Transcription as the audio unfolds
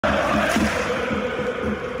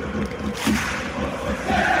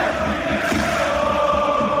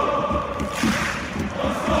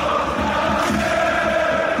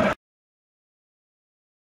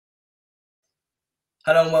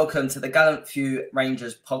Hello and welcome to the Gallant Few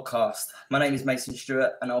Rangers podcast. My name is Mason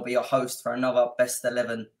Stewart and I'll be your host for another Best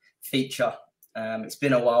 11 feature. It's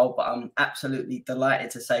been a while, but I'm absolutely delighted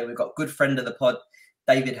to say we've got a good friend of the pod,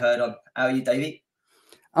 David Hurdon. How are you, David?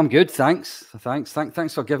 I'm good, thanks. Thanks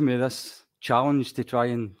for giving me this challenge to try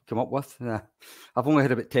and come up with. I've only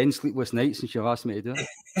had about 10 sleepless nights since you asked me to do it.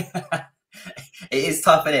 It is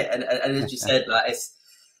tough, isn't it? And as you said,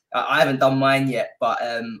 I haven't done mine yet, but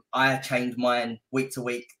I changed mine week to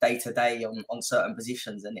week, day to day on certain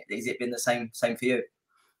positions. And has it been the same for you?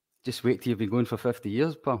 Just wait till you've been going for 50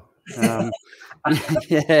 years, pal.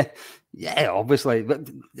 Yeah, obviously. But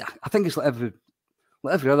I think it's like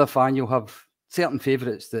every other fan, you'll have certain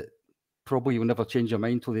favourites that probably you'll never change your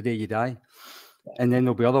mind till the day you die. And then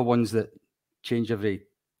there'll be other ones that change every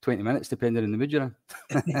 20 minutes, depending on the mood you're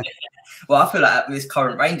in. Well, I feel like this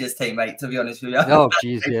current Rangers team, mate, to be honest with you. Oh,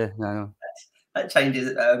 jeez, yeah, I know. That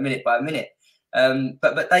changes minute by minute.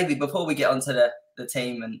 But David, before we get onto the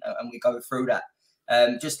team and we go through that,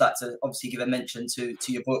 just like to obviously give a mention to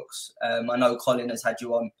your books. I know Colin has had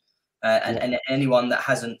you on, and anyone that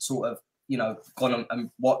hasn't sort of, gone and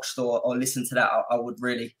watched or listened to that, I would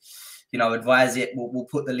really, advise it. We'll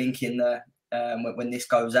put the link in there when this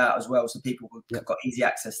goes out as well, so people have got easy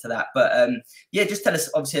access to that. But just tell us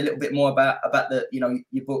obviously a little bit more about the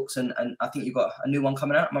your books, and I think you've got a new one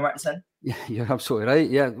coming out. Am I right in saying? Yeah, you're absolutely right.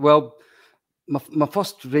 Yeah, well, my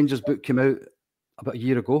first Rangers book came out about a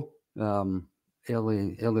year ago,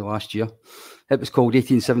 early last year. It was called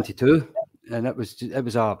 1872, and it was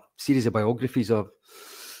a series of biographies of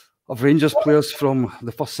Rangers players from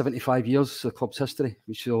the first 75 years of the club's history,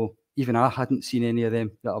 which even I hadn't seen any of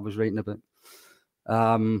them that I was writing about.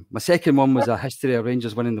 My second one was a history of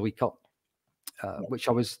Rangers winning the League Cup, which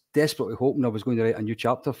I was desperately hoping I was going to write a new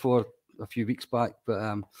chapter for a few weeks back,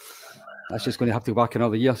 but that's just going to have to go back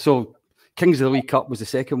another year. So Kings of the League Cup was the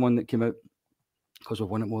second one that came out because we've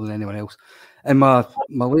won it more than anyone else. And my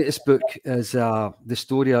latest book is the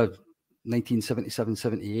story of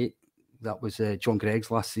 1977-78. That was John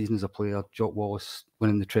Gregg's last season as a player, Jock Wallace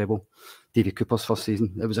winning the treble, Davy Cooper's first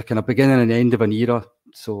season. It was a kind of beginning and end of an era.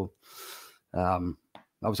 So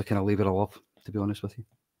that was a kind of labour of love, to be honest with you.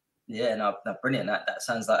 Yeah, no, brilliant. That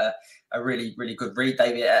sounds like a really, really good read,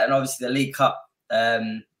 David. And obviously the League Cup,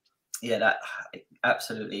 that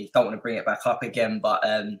absolutely don't want to bring it back up again. But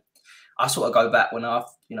I sort of go back when I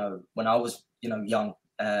was, young.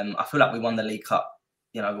 I feel like we won the League Cup,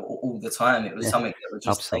 all the time. It was something that was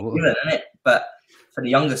just given, isn't it? But for the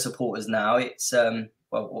younger supporters now, it's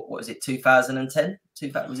what was it, 2010?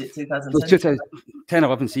 Was it 2010? It was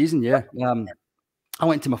 2010-11 season, yeah. I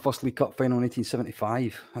went to my first League Cup final in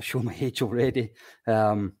 1975. I show my age already.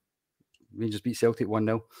 Rangers beat Celtic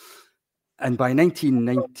 1-0. And by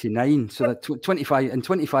 1999, so that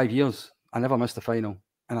 25 years, I never missed a final,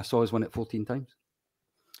 and I saw us win it 14 times.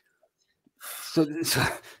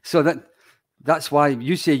 So that's why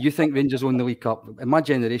you say you think Rangers own the League Cup. In my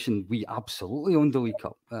generation, we absolutely owned the League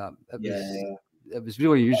Cup. It was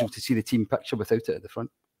really unusual to see the team picture without it at the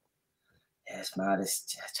front. Yeah, it's mad.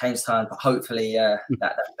 It's changed time, but hopefully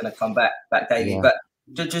that's going to come back, Davey. Yeah. But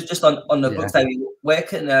just on the books, Davey, where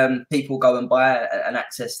can people go and buy and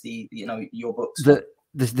access your books?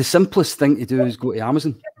 The simplest thing to do is go to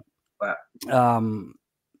Amazon. Wow.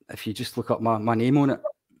 If you just look up my name on it,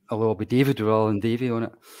 it'll be David rather than Davey on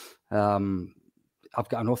it. I've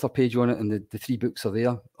got an author page on it, and the 3 books are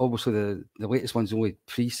there. Obviously, the latest one's only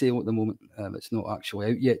pre-sale at the moment. It's not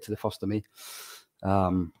actually out yet to the 1st of May.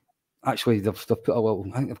 Actually, they've put a little,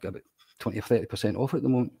 I think they've got about 20 or 30% off at the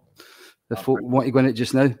moment. The folk want to go in it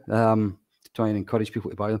just now to try and encourage people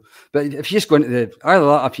to buy them. But if you just go into either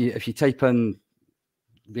that, if you type in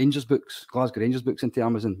Rangers books, Glasgow Rangers books into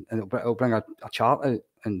Amazon, and it'll bring a chart out,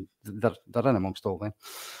 and they're in amongst all them.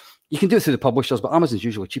 You can do it through the publishers, but Amazon's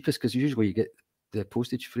usually cheapest because usually you get the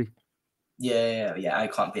postage free. Yeah. I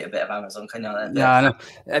can't beat a bit of Amazon, can you? Yeah, I know.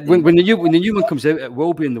 When the new one comes out, it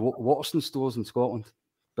will be in the Waterston stores in Scotland,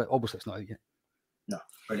 but obviously it's not out yet. No,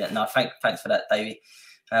 brilliant. No, thanks for that, Davey.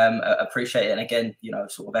 Appreciate it. And again,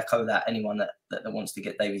 sort of echo that. Anyone that wants to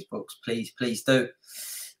get Davey's books, please do.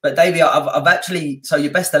 But Davey, I've actually, so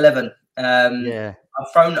your best 11. I'm going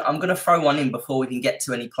to throw one in before we can get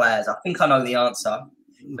to any players. I think I know the answer.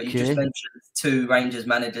 But you just mentioned 2 Rangers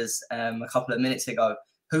managers a couple of minutes ago.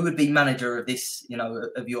 Who would be manager of this,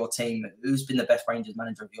 of your team? Who's been the best Rangers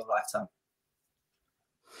manager of your lifetime?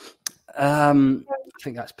 I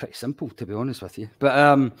think that's pretty simple, to be honest with you.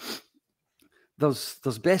 But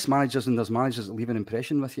there's best managers and there's managers that leave an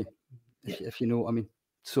impression with you, if you know what I mean.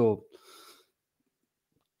 So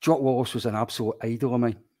Jock Wallace was an absolute idol of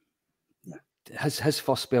mine. his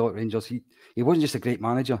first spell at Rangers, he wasn't just a great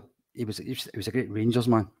manager. He was a great Rangers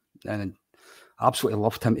man, and I absolutely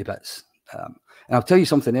loved him to bits. And I'll tell you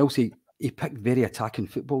something else. He picked very attacking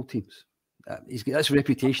football teams. He's got this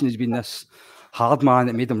reputation as being this hard man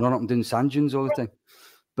that made him run up and down sand dunes all the time.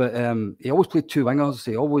 But he always played two wingers.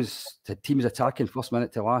 He always had teams attacking first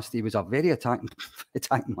minute to last. He was a very attacking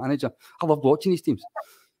manager. I loved watching his teams.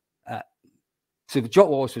 So Jock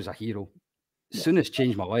Wallace was a hero. Souness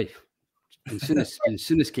changed my life. And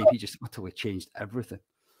Souness came, he just utterly changed everything.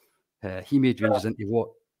 He made Rangers into what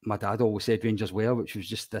my dad always said Rangers were, which was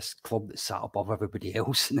just this club that sat above everybody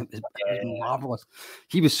else, and it was marvellous.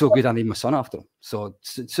 He was so good, I named my son after him. So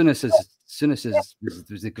Souness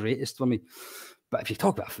was the greatest for me. But if you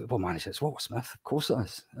talk about a football manager, it's Walter Smith. Of course it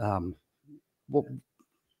is.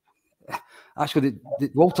 Actually,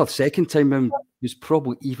 the Walter's second time round was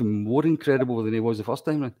probably even more incredible than he was the first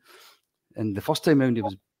time round. And the first time round, he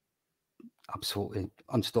was absolutely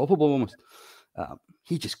unstoppable almost.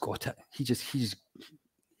 He just got it. It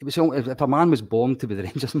was, if a man was born to be the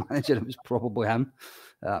Rangers manager, it was probably him.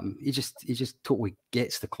 He just totally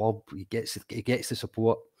gets the club. He gets the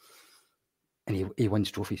support, and he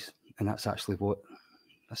wins trophies. And that's actually what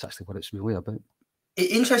it's really about.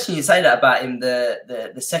 Interesting you say that about him.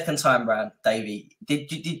 The second time round, Davey. Did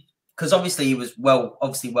because obviously he was well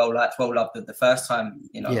liked, well loved the first time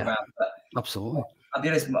round. But absolutely. I'll be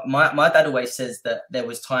honest. My dad always says that there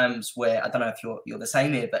was times where, I don't know if you're the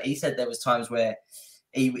same here, but he said there was times where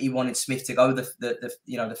he wanted Smith to go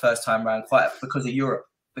the first time round, quite because of Europe,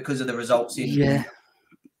 because of the results in.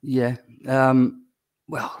 Yeah.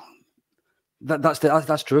 Well, that's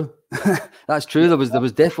true. That's true. There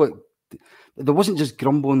was definitely, there wasn't just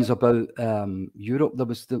grumblings about Europe.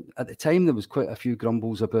 At the time there was quite a few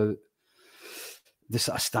grumbles about the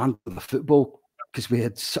sort of standard of the football, because we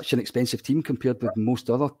had such an expensive team compared with most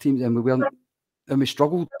other teams, and we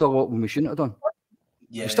struggled a lot when we shouldn't have done.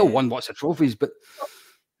 We still won lots of trophies, but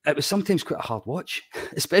it was sometimes quite a hard watch,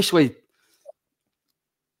 especially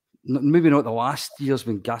maybe not the last years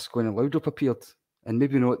when Gascoigne and Laudrup appeared, and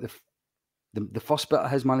maybe not the first bit of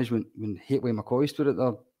his management when Hateway and McCoist were at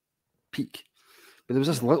their peak. But there was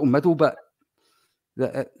this little middle bit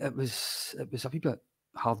that it was a wee bit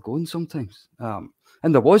hard going sometimes.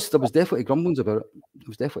 And there was definitely grumblings about it. There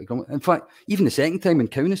was definitely grumblings. In fact, even the second time when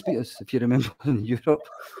Kaunas beat us, if you remember, in Europe,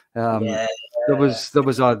 there was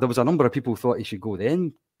a number of people who thought he should go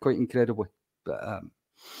then, quite incredibly. But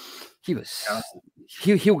he'll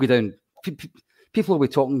go down. People will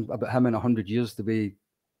be talking about him in 100 years the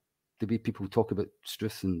way people talk about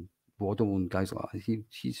Struth and Waddle and guys like that.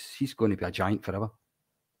 He's going to be a giant forever.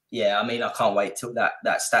 Yeah, I mean, I can't wait till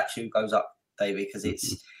that statue goes up, Davey, because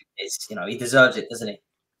it's he deserves it, doesn't he?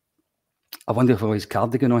 I wonder if he has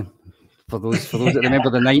cardigan on for those that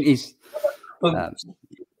remember the 90s. Well,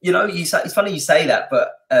 it's funny you say that,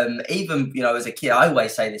 but even as a kid, I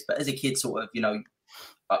always say this, but as a kid, sort of,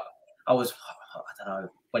 I was, I don't know,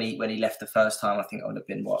 when he left the first time, I think I would have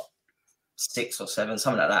been 6 or 7,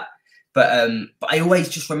 something like that. But I always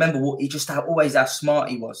just remember how smart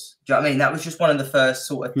he was. Do you know what I mean? That was just one of the first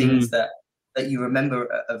sort of things that you remember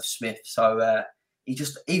of Smith. So he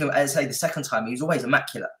just, even as I say, the second time, he was always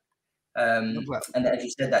immaculate. And as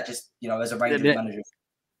you said, that just as a Rangers manager,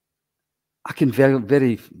 I can very,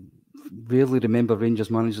 very rarely remember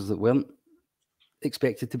Rangers managers that weren't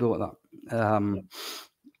expected to be like that.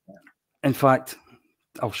 In fact,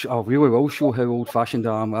 I really will show how old-fashioned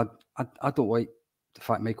I am. I don't like the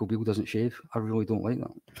fact Michael Beale doesn't shave. I really don't like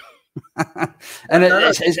that. And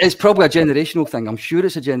it's probably a generational thing. I'm sure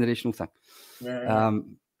it's a generational thing. Yeah.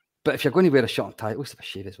 But if you're going to wear a shirt and tie, at least have a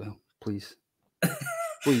shave as well, please.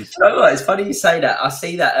 Please. You know what? It's funny you say that. I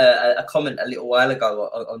see that a comment a little while ago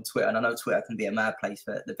on Twitter, and I know Twitter can be a mad place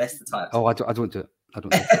for the best of times. Oh, I don't do it. I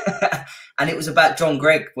don't do it. And it was about John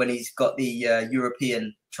Gregg when he's got the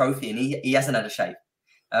European trophy, and he hasn't had a shave.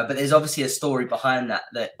 But there's obviously a story behind that.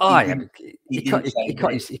 He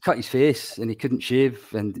cut his face and he couldn't shave,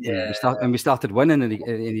 and we started winning, and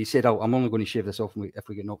he said, "Oh, I'm only going to shave this off if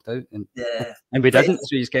we get knocked out," and we didn't, so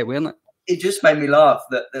he just kept wearing it. It just made me laugh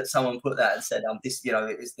that someone put that and said, "This,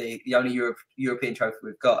 it is the only European trophy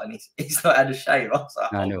we've got," and he's not had a shave. I was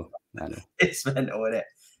like, I know. It's mental, isn't it?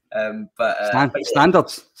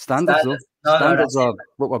 Standards are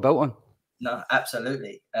what we're built on. No,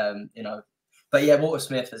 absolutely. But yeah, Walter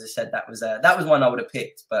Smith, as I said, that was one I would have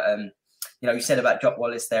picked. But you said about Jock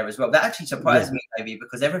Wallace there as well. That actually surprised me, maybe,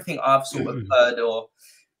 because everything I've sort of heard, or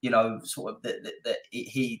sort of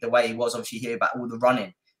the way he was obviously here about all the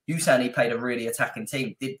running. You saying he played a really attacking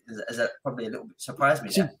team probably a little bit surprised me.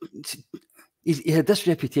 He had this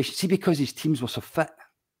reputation. See, because his teams were so fit.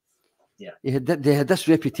 They had this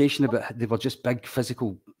reputation about they were just big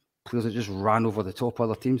physical players that just ran over the top of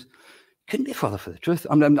other teams. Couldn't be further for the truth.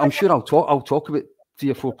 I'm sure I'll talk about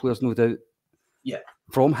 3 or 4 players, no doubt,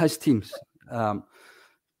 from his teams. But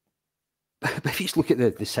if you just look at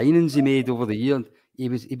the signings he made over the year, he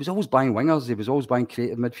was always buying wingers. He was always buying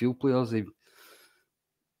creative midfield players.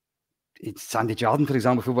 It's Sandy Jardine, for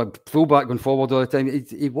example, fullback going forward all the time.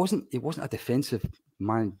 He wasn't a defensive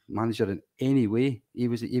manager in any way. He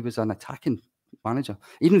was an attacking manager.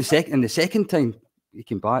 Even the second time he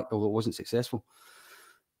came back, although it wasn't successful,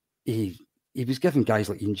 he was giving guys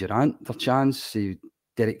like Ian Durrant their chance.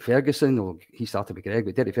 Derek Ferguson, or he started with Greg,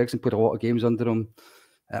 but Derek Ferguson put a lot of games under him.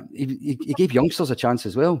 He gave youngsters a chance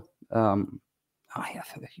as well. I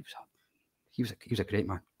think he was a great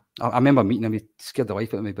man. I remember meeting him. He scared the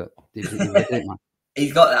life out of me, but he was a great man.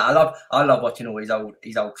 He's got that. I love watching all his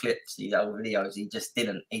old clips, his old videos. He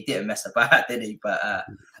didn't mess about, did he? But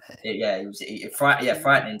he was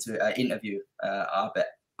frightening to interview. I bet.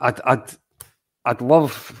 I'd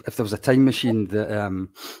love if there was a time machine that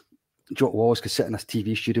Jock Wallace could sit in this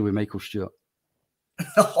TV studio with Michael Stewart.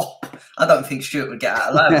 I don't think Stewart would get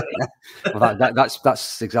out alive. Well,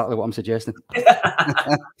 that's exactly what I'm suggesting.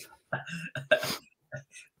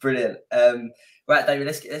 Brilliant. Right, David,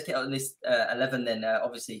 let's get on this 11 then.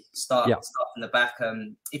 Obviously, start from the back.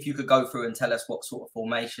 If you could go through and tell us what sort of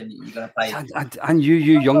formation you're going to play. And you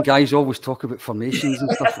young guys always talk about formations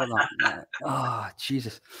and stuff like that. Oh,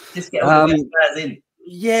 Jesus. Just get all the guys in.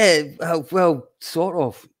 Yeah, well, sort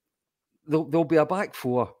of. There'll be a back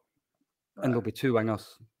 4, and there'll be 2 wingers,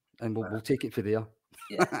 and we'll take it for there.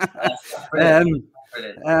 Yeah.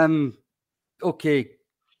 Brilliant. Okay,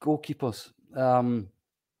 goalkeepers.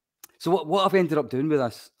 So what I've ended up doing with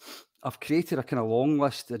this, I've created a kind of long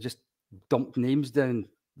list. I just dumped names down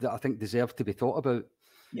that I think deserve to be thought about.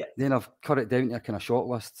 Yeah. Then I've cut it down to a kind of short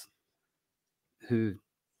list who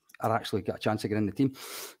are actually got a chance to get in the team.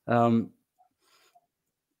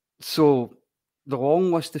 So the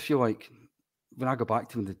long list, if you like, when I go back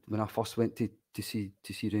to when I first went to see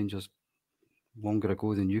Rangers longer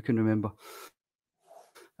ago than you can remember,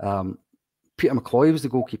 Peter McCloy was the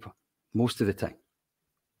goalkeeper most of the time.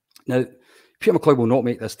 Now, Peter McCloy will not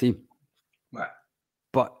make this team. Right.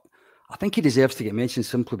 But I think he deserves to get mentioned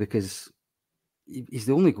simply because he's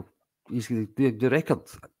the record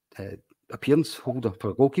appearance holder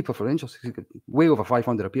for a goalkeeper for Rangers. He's got way over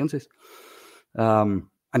 500 appearances. And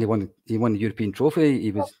he won the European trophy.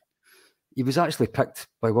 He was actually picked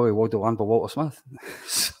by Willie Waddle and by Walter Smith.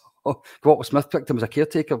 So Walter Smith picked him as a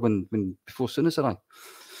caretaker before Souness arrived.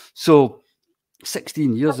 So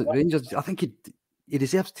 16 years at Rangers, I think he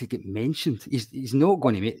deserves to get mentioned. He's not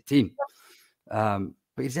going to make the team, but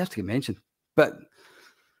he deserves to get mentioned. But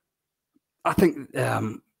I think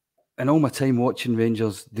in all my time watching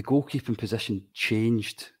Rangers, the goalkeeping position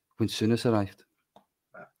changed when Souness arrived.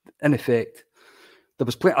 In effect,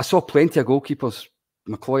 I saw plenty of goalkeepers,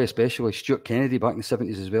 McCloy especially, Stuart Kennedy back in the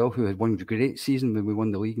 70s as well, who had won a great season when we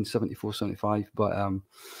won the league in 74-75. But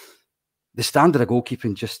the standard of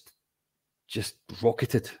goalkeeping just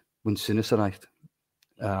rocketed when Souness arrived.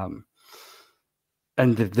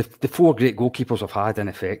 And the 4 great goalkeepers I've had in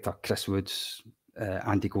effect are Chris Woods,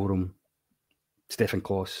 Andy Gorham, Stefan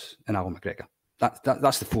Klos, and Alan McGregor.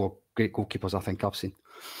 That's the 4 great goalkeepers I think I've seen.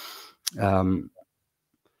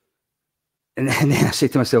 And then I say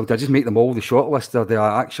to myself, do I just make them all the short list, or do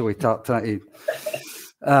I actually try to?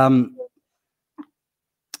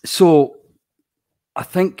 So I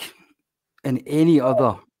think in any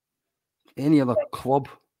other club,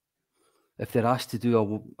 if they're asked to do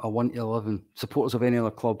a 1 to 11, supporters of any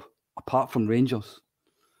other club apart from Rangers,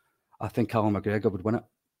 I think Alan McGregor would win it.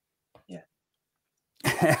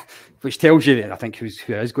 Yeah. Which tells you that I think who is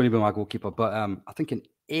going to be my goalkeeper. But I think in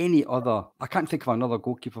any other, I can't think of another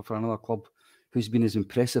goalkeeper for another club who's been as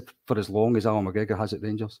impressive for as long as Alan McGregor has at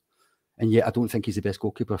Rangers. And yet I don't think he's the best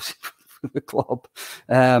goalkeeper for the club.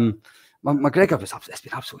 McGregor it's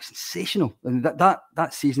been absolutely sensational. And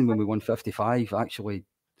that season when we won 55 actually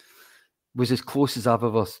was as close as I've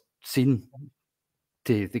ever seen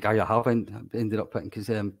to the guy I have ended up picking, because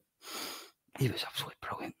he was absolutely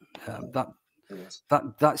brilliant.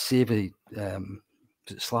 That save of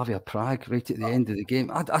Slavia Prague right at the end of the game,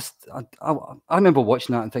 I remember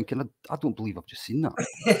watching that and thinking, I don't believe I've just seen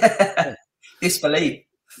that. Disbelief.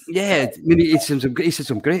 Yeah, I mean, he said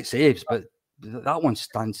some great saves, but that one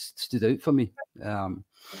stood out for me.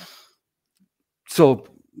 So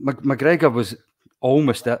McGregor was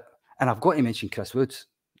almost it. And I've got to mention Chris Woods,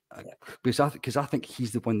 because I think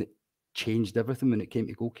he's the one that changed everything when it came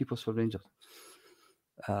to goalkeepers for Rangers.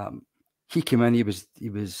 He came in, he was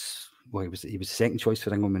well, he was the second choice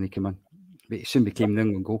for England when he came in, but he soon became the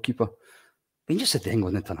England goalkeeper. But he just said the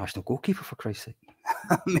England international goalkeeper, for Christ's sake.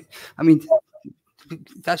 I mean,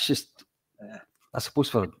 that's just, I suppose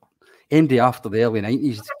for anybody after the early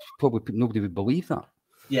 90s, probably nobody would believe that.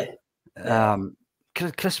 Yeah.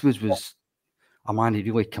 Chris Woods was a man who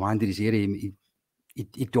really commanded his area.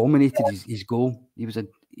 He dominated his goal. He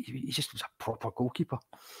just was a proper goalkeeper.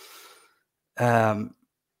 And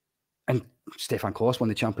Stefan Klos won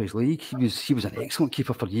the Champions League. He was an excellent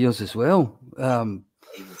keeper for years as well.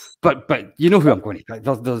 But you know who I'm going to pick.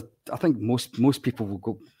 I think most people will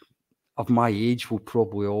go of my age will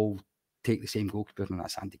probably all take the same goalkeeper, and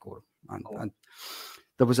that's Andy Goram. And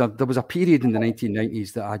there was a period in the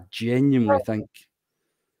 1990s that I genuinely think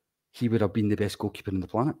he would have been the best goalkeeper on the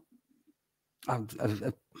planet.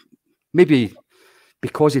 Maybe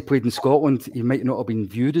because he played in Scotland, he might not have been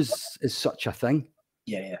viewed as such a thing.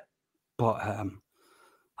 Yeah. But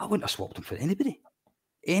I wouldn't have swapped him for anybody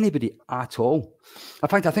at all. In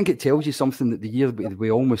fact, I think it tells you something that the year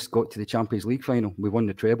we almost got to the Champions League final, we won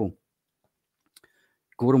the treble.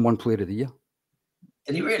 Goram won Player of the Year.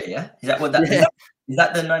 Did he really? Yeah. Is that what that? Yeah. Is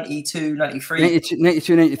that the 92, 93?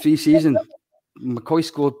 92, 93 season? McCoy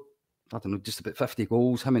scored, I don't know, just about 50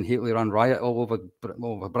 goals. Him and Hateley ran riot all over Britain,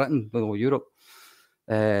 all over Europe.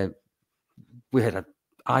 We had an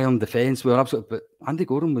iron defence. We were absolute. But Andy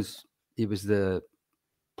Goram was the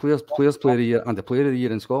Players Player of the Year and the Player of the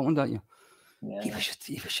Year in Scotland that year. Yeah. He was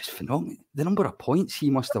just phenomenal. The number of points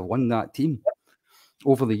he must have won that team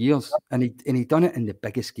over the years, and he done it in the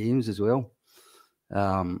biggest games as well.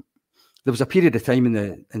 There was a period of time in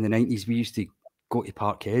the 90s we used to go to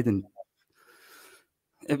Parkhead, and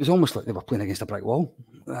it was almost like they were playing against a brick wall.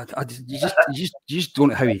 You just don't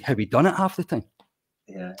know how he done it half the time.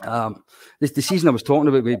 Yeah. The season I was talking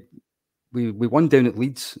about, we won down at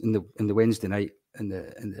Leeds in the Wednesday night in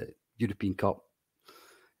the European Cup,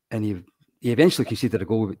 and he eventually conceded a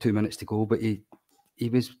goal with 2 minutes to go, but he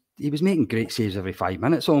was making great saves every 5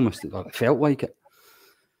 minutes almost. It felt like it.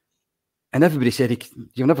 And everybody said,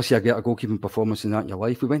 you'll never see a goalkeeping performance in that in your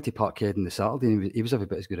life. We went to Parkhead on the Saturday, and he was every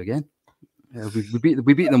bit as good again.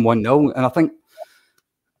 We beat them 1-0, and I think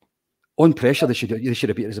on pressure they should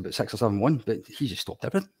have beat us about 6 or 7-1, but he just stopped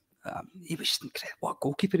everything. He was just incredible. What a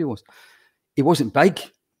goalkeeper he was. He wasn't big,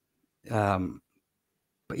 but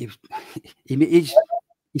he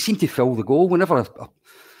seemed to fill the goal whenever.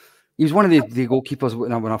 He was one of the goalkeepers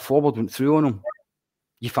when a forward went through on him,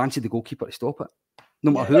 you fancied the goalkeeper to stop it,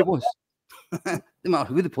 no matter who it was. No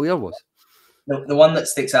matter who the player was. The one that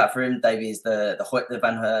sticks out for him, Davey, is the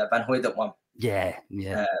Van Hooydonk one. Yeah.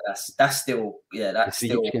 That's still.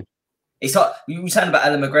 It's like you were saying about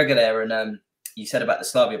Alan McGregor there, and you said about the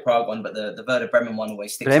Slavia Prague one, but the Werder Bremen one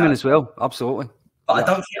always sticks out. Bremen as well, absolutely. But I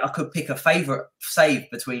don't think I could pick a favourite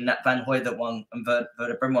save between that Van Hooydonk one and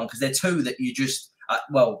Werder Bremen one, because they're two that you just.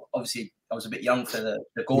 Well, obviously, I was a bit young for the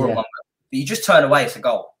Goram one, but you just turn away. It's a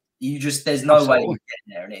goal. There's no way you're getting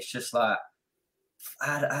there, and it's just like.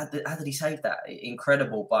 How did he save that?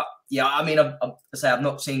 Incredible. But yeah, I mean, I've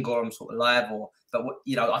not seen Goram sort of live, but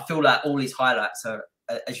I feel like all his highlights are,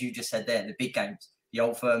 as you just said there, the big games, the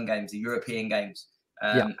Old Firm games, the European games,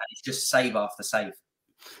 and it's just save after save.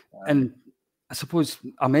 And I suppose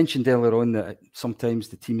I mentioned earlier on that sometimes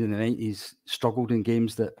the team in the 90s struggled in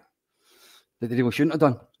games that they really shouldn't have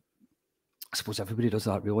done. I suppose everybody does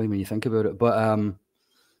that really when you think about it. But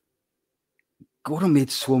Goram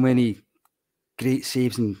made so many great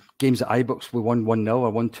saves in games at Ibrox. We won 1-0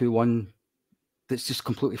 or 1-2-1. That's just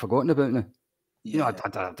completely forgotten about now. Yeah. I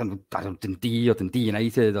don't Dundee or Dundee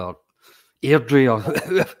United or Airdrie or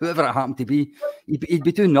whoever it happened to be. He'd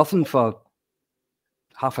be doing nothing for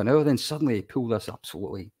half an hour, then suddenly he pulled this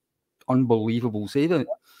absolutely unbelievable save out.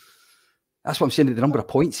 That's what I'm saying. The number of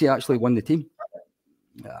points he actually won the team.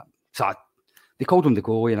 So they called him the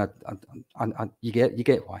goalie, and you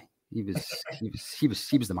get why. He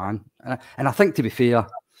was the man, and I think, to be fair,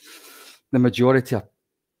 the majority of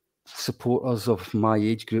supporters of my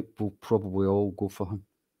age group will probably all go for him.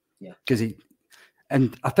 Yeah, because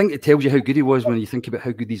and I think it tells you how good he was when you think about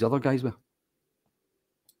how good these other guys were.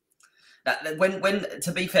 When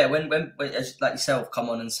to be fair, when like yourself come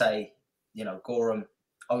on and say, Goram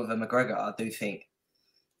over McGregor, I do think,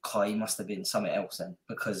 he must have been something else then,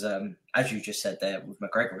 because as you just said there with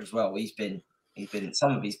McGregor as well, he's been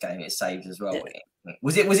some of his game it saves as well. Yeah.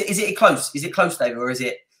 Is it close? Is it close, David, or is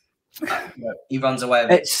it he runs away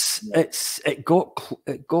with it? It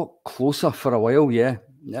got closer for a while, yeah.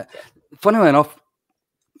 Funnily enough,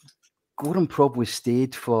 Goram probably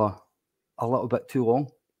stayed for a little bit too long.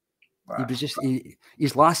 Right. He was just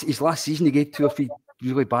his last season he gave 2 or 3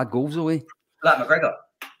 really bad goals away. Like McGregor.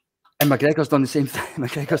 And McGregor's done the same thing.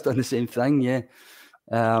 McGregor's done the same thing. Yeah.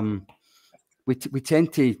 We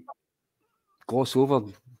tend to gloss over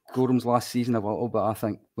Goram's last season a little bit. I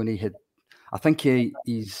think he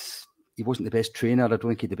wasn't the best trainer. I don't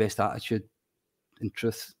think he had the best attitude. In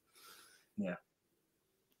truth, yeah.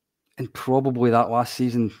 And probably that last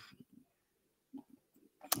season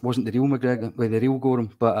wasn't the real McGregor, the real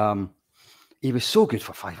Goram, but he was so good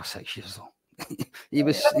for 5 or 6 years though. he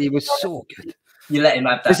was so good. You let him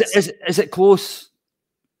have that. Is it close?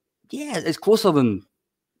 Yeah, it's closer than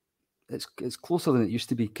it used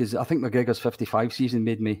to be, because I think McGregor's 55 season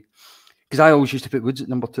made me, because I always used to put Woods at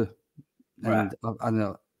number 2, and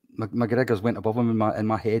McGregor's went above him in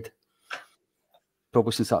my head.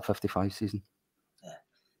 Probably since that 55 season.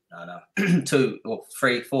 Yeah, no. 2 or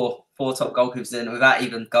 3, 4 top goalkeepers in without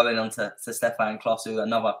even going on to Stefan Klos, who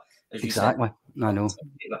another, as you exactly. said.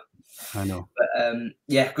 I know. But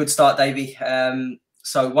yeah, good start, Davey.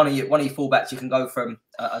 So one of your fullbacks, you can go from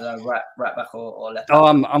I don't know, right back or left. Oh,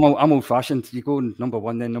 I'm old fashioned. You go number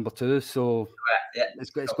 1, then number 2. So yeah,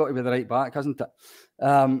 it's got to be the right back, hasn't it?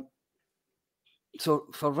 So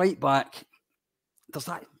for right back, there's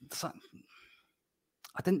that.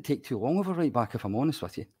 I didn't take too long of a right back, if I'm honest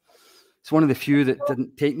with you. It's one of the few that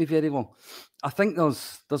didn't take me very long. I think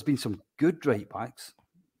there's been some good right backs.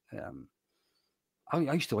 I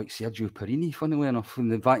used to like Sergio Perini, funnily enough,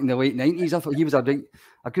 back in the late 90s. I thought he was a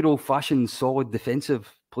good old-fashioned, solid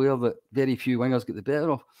defensive player that very few wingers get the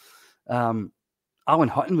better of. Alan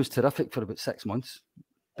Hutton was terrific for about 6 months,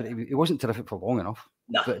 but he wasn't terrific for long enough.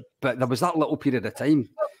 No. But there was that little period of time.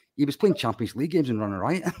 He was playing Champions League games and running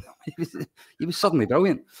right. he was suddenly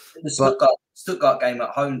brilliant. The Stuttgart game at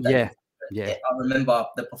home. Yeah. I remember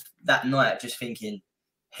that night just thinking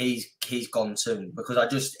he's gone soon,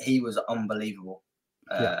 because he was unbelievable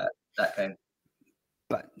that game.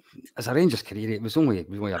 But as a Rangers career, it was only a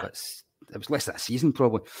bit. It was less than a season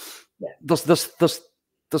probably. Yeah. There's the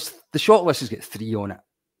short list has got 3 on it.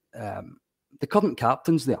 The current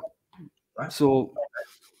captain's there, Right. So.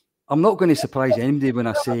 I'm not going to surprise anybody when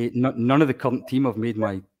I say none of the current team have made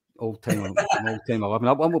my all-time 11.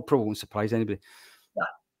 I probably won't surprise anybody. Yeah.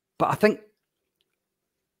 But I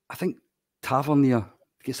think Tavernier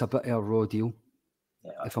gets a bit of a raw deal,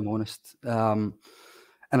 if I'm honest. And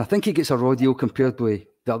I think he gets a raw deal compared with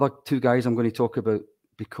the other 2 guys I'm going to talk about,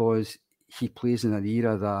 because he plays in an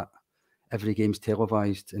era that every game's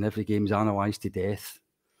televised and every game's analysed to death.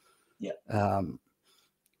 Yeah.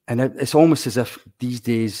 And it's almost as if these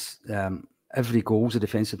days every goal's a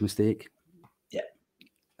defensive mistake. Yeah.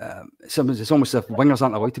 It's almost as if wingers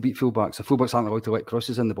aren't allowed to beat fullbacks, or fullbacks aren't allowed to let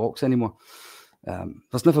crosses in the box anymore.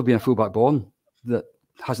 There's never been a fullback born that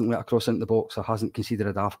hasn't let a cross into the box or hasn't conceded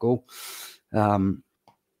a daft goal.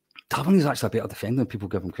 Tavernier's actually a better defender than people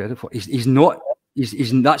give him credit for. He's not.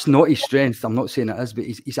 That's not his strength. I'm not saying it is, but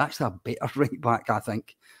he's actually a better right back, I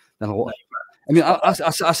think, than a lot. I mean, I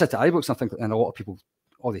sit at Ibrox and I think, and a lot of people,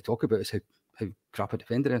 all they talk about is how crap a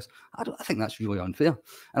defender is. I think that's really unfair.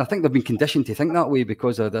 And I think they've been conditioned to think that way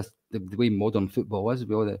because of the way modern football is.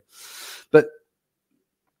 But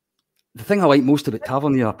the thing I like most about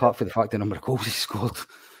Tavernier, apart from the fact the number of goals he scored,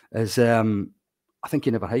 is I think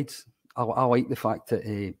he never hides. I like the fact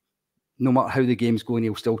that no matter how the game's going,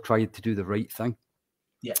 he'll still try to do the right thing.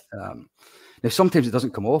 Yeah. Now, sometimes it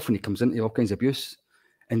doesn't come off and he comes into all kinds of abuse.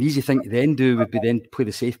 And the easy thing to then do would be then play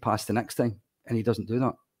the safe pass the next time. And he doesn't do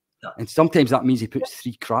that. No. And sometimes that means he puts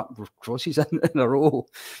 3 crap crosses in a row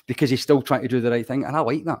because he's still trying to do the right thing. And I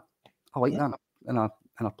like that. I like that in a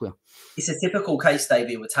player. It's a typical case,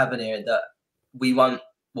 David, with Tavernier that we won't,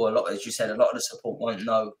 well, as you said, a lot of the support won't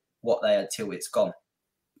know what they are till it's gone.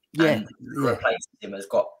 Yeah. And replacing him has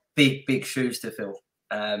got big shoes to fill.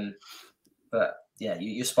 But yeah,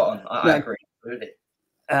 you're spot on. I agree with it.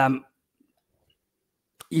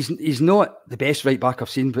 He's not the best right back I've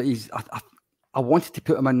seen, but I wanted to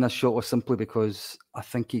put him in this shortlist simply because I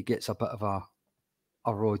think he gets a bit of a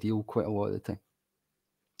raw deal quite a lot of the time.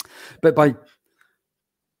 But by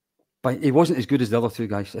he wasn't as good as the other 2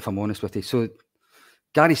 guys, if I'm honest with you. So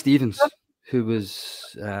Gary Stevens, who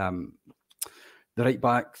was the right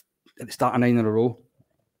back at the start of 9 in a row,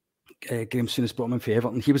 Graham Souness brought him in for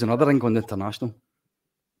Everton. He was another England international.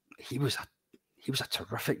 He was a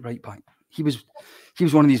terrific right back. He was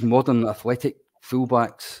one of these modern athletic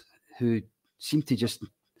fullbacks who seemed to just,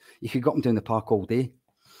 you could get him down the park all day.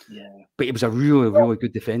 Yeah. But he was a really, really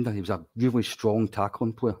good defender. He was a really strong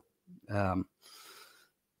tackling player.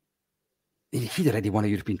 He'd already won a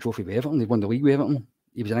European trophy with Everton. He won the league with Everton.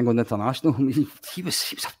 He was an England international. He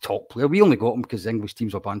was a top player. We only got him because English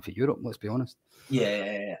teams were banned for Europe, let's be honest.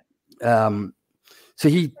 Yeah. So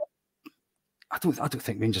I don't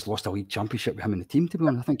think Rangers lost a league championship with him in the team, to be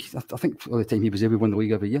honest. I think for the time he was there, we won the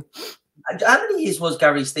league every year. How many years was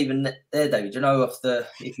Gary Stephen there, David? Do you know if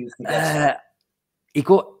he was the guest?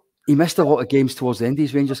 He missed a lot of games towards the end of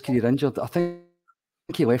his Rangers career injured. I think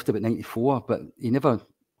he left about 94, but he never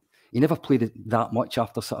played it that much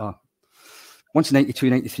after sort of once 92,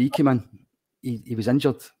 93 came in, he was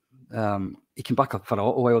injured. He came back up for a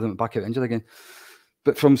little while, then went back out injured again.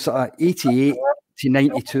 But from sort of 88 to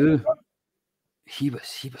 92, he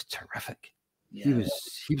was terrific. Yeah.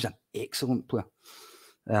 He was an excellent player.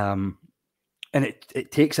 And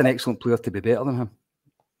it takes an excellent player to be better than him.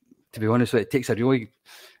 To be honest with you, it takes a really,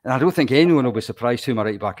 and I don't think anyone will be surprised who my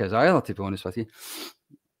right back is either, to be honest with you.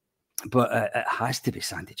 But it has to be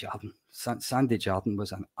Sandy Jardine. Sandy Jardine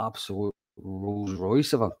was an absolute Rolls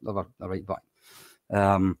Royce of a right back.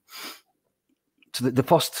 So the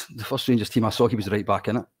first Rangers team I saw, he was the right back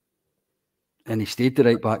in it, and he stayed the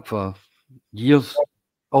right back for years.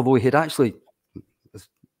 Although he had actually,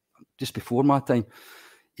 just before my time,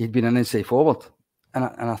 he'd been an inside forward, and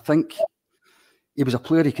I think he was a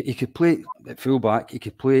player. He could play at full back, he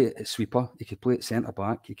could play at sweeper, he could play at centre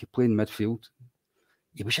back, he could play in midfield.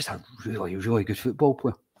 He was just a really, really good football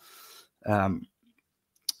player.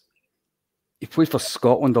 He played for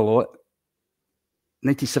Scotland a lot.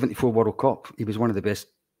 1974 World Cup, he was one of the best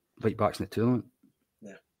right backs in the tournament.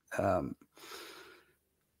 Yeah.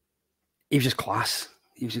 He was just class.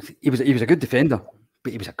 He was a good defender,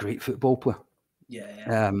 but he was a great football player.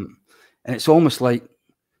 Yeah. And it's almost like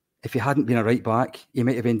if he hadn't been a right back, he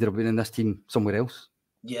might have ended up being in this team somewhere else.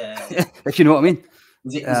 Yeah. If you know what I mean.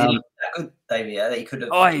 Was he that good, David? Yeah, that he could have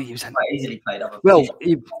quite easily played other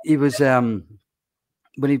positions. He was when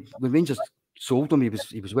Rangers sold him, he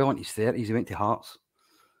was well into his 30s. He went to Hearts,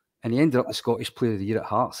 and he ended up the Scottish Player of the Year at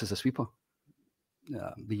Hearts as a sweeper.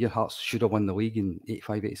 The year Hearts should have won the league in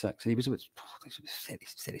 85, 86. And he was about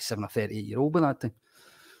 37 or 38 year old by that time.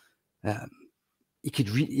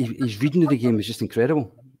 His reading of the game was just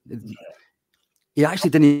incredible. He actually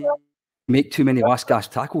didn't make too many last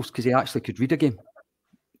gasp tackles because he actually could read a game,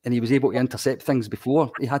 and he was able to intercept things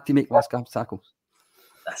before he had to make last gasp tackles.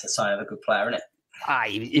 That's a sign of a good player, isn't it?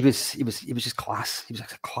 He was just class. He was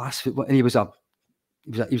like a class football, and he was a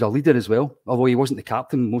leader as well. Although he wasn't the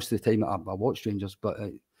captain most of the time that I watched Rangers, but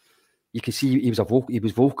you can see he was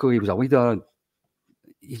vocal. He was a leader.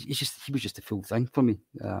 He was just a full thing for me.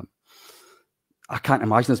 I can't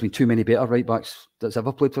imagine there's been too many better right backs that's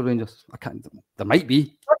ever played for Rangers. There might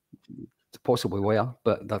be, possibly were,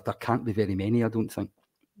 but there can't be very many. I don't think.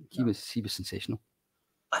 He was sensational.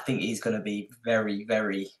 I think he's going to be very,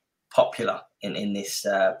 very popular in this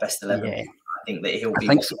best 11. Yeah. I think that he'll be. I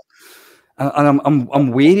think so. And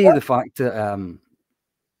I'm wary of the fact that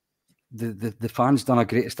the fans done a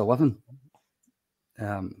greatest 11.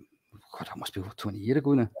 God, that must be over 20 years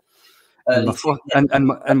ago now. And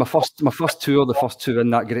my first two are the first two in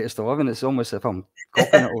that greatest 11. It's almost as if I'm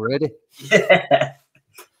copying it already. Yeah,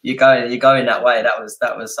 you're going that way. That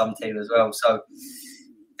was some team as well. So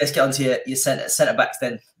let's get on to your centre backs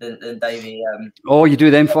then Davey. Oh, you do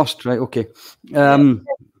them first, right? Okay.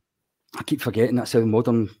 I keep forgetting that's how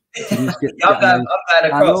modern teams get. I'm going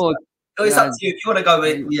across. It's up to you. If you want to go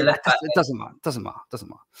with your left back, it doesn't matter.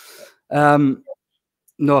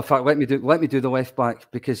 No, in fact, let me do the left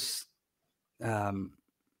back because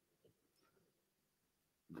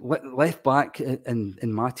left back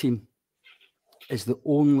in my team is the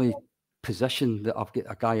only position that I've got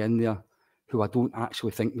a guy in there who I don't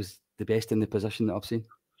actually think was the best in the position that I've seen.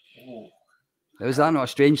 Oh. Is that not a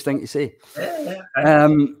strange thing to say? Yeah.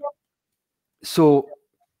 So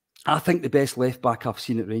I think the best left back I've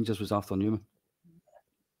seen at Rangers was Arthur Newman.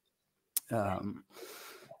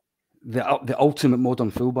 The ultimate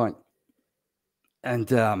modern fullback.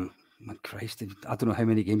 And my Christ, I don't know how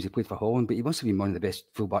many games he played for Holland, but he must have been one of the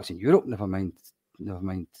best fullbacks in Europe. Never mind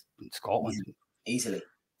in Scotland. Easily.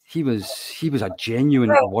 He was a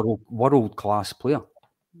genuine world class player.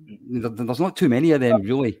 There's not too many of them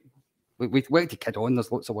really. We like to kid on.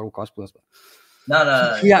 There's lots of world class players, but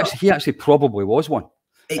no. He actually probably was one.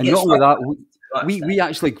 And not only that, we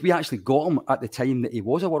actually got him at the time that he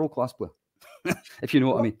was a world class player. If you know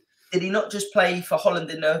what I mean. Did he not just play for Holland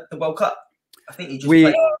in the World Cup? I think he just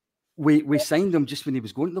played. We signed him just when he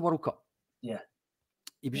was going to the World Cup. Yeah.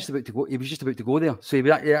 He was just about to go. He was just about to go there. So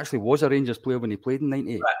he actually was a Rangers player when he played in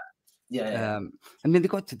 '98. Right. Yeah. And then they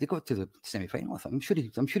got to the semi-final. I think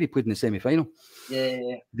I'm sure he played in the semi-final.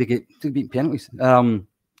 Yeah. They beat penalties.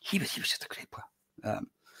 He was just a great player.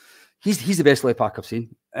 He's the best left back I've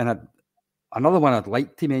seen. And another one I'd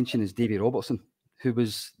like to mention is Davy Robertson, who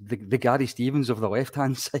was the Gary Stevens of the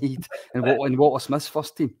left-hand side in Walter Smith's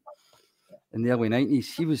first team. in the early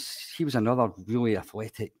 90s. He was another really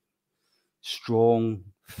athletic, strong,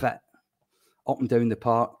 fit, up and down the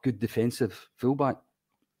park, good defensive fullback.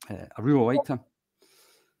 I really liked him.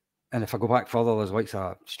 And if I go back further, there's like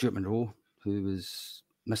Stuart Monroe, who was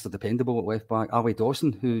Mr. Dependable at left back. Ali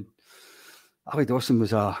Dawson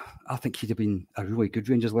was I think he'd have been a really good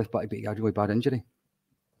Rangers left back, but he had a really bad injury.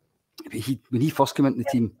 But when he first came into the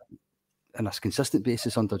team on a consistent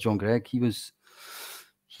basis under John Greig, he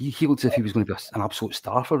looked as if he was going to be an absolute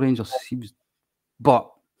star for Rangers. But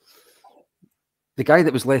the guy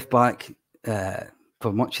that was left back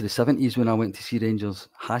for much of the 70s when I went to see Rangers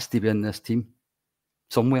has to be in this team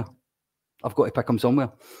somewhere. I've got to pick him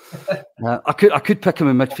somewhere. I could pick him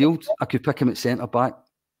in midfield. I could pick him at centre back,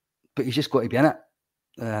 but he's just got to be in it,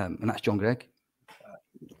 and that's John Greig.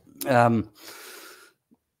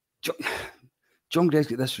 John Greig's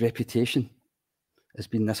got this reputation as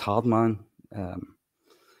being this hard man,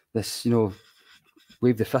 this,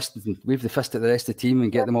 wave the fist at the rest of the team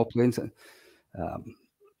and get them all playing,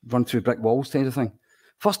 run through brick walls kind of thing.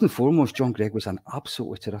 First and foremost, John Greig was an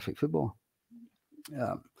absolutely terrific footballer.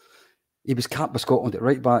 He was capped by Scotland at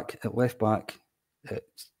right back, at left back, at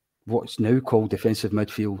what's now called defensive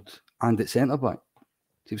midfield, and at centre back.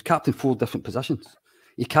 He was captain 4 different positions.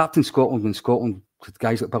 He captained Scotland when Scotland with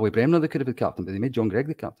guys like Billy Bremner that could have been captain, but they made John Greig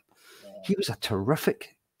the captain. He was a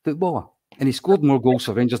terrific footballer, and he scored more goals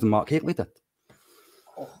for Rangers than Mark Hateley did.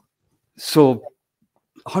 So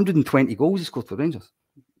 120 goals he scored for Rangers.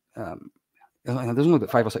 And there's only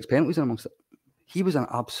about 5 or 6 penalties in amongst it. He was an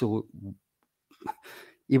absolute...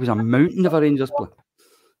 He was a mountain of a Rangers player.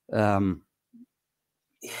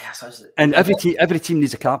 And every team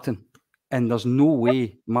needs a captain. And there's no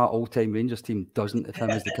way my all-time Rangers team doesn't have him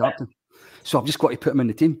as the captain. So I've just got to put him in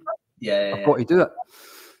the team. I've got to do it.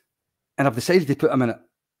 And I've decided to put him in at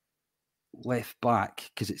left back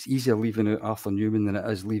because it's easier leaving out Arthur Newman than it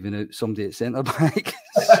is leaving out somebody at centre back.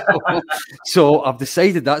 So I've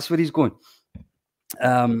decided that's where he's going.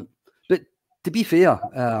 But to be fair,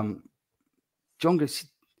 John Greig,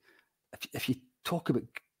 if you talk about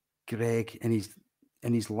Greig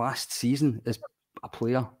in his last season as a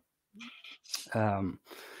player, when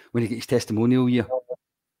he got his testimonial year,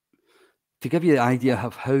 to give you the idea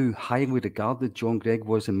of how highly regarded John Greig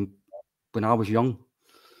was when I was young,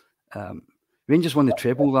 Rangers won the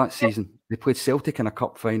treble that season. They played Celtic in a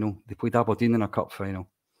cup final. They played Aberdeen in a cup final.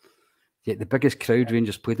 Yet the biggest crowd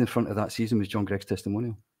Rangers played in front of that season was John Greig's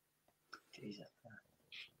testimonial. Jesus.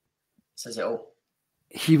 Says it all.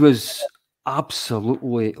 He was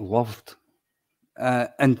absolutely loved.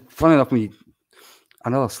 And funny enough,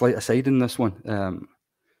 another slight aside in this one,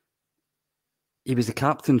 he was the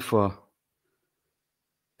captain for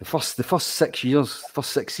the first 6 years,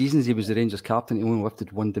 first 6 seasons he was the Rangers captain. He only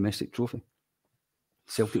lifted 1 domestic trophy.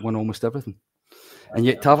 Celtic won almost everything. And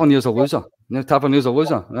yet Tavernier's a loser. Tavernier's a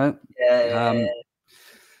loser, right?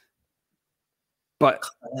 But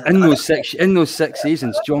in those 6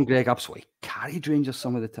 seasons, John Greig absolutely carried Rangers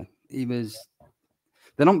some of the time. He was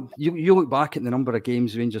you look back at the number of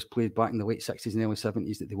games Rangers played back in the late 60s and early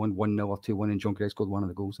 70s that they won 1-0 or 2-1, and John Greig scored 1 of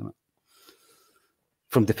the goals in it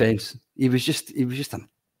from defence. He was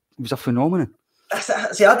a phenomenon.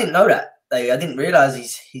 See, I didn't know that. I didn't realise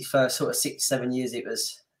his first sort of 6-7 years it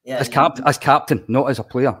was as captain, not as a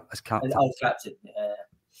player, as captain. As captain,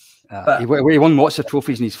 he won lots of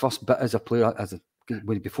trophies in his first bit as a player,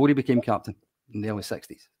 before he became captain in the early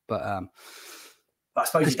 60s. But I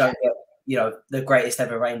suppose you don't get, the greatest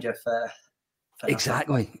ever Ranger for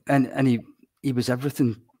exactly. And he was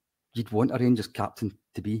everything you'd want a Rangers captain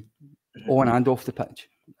to be, on and off the pitch.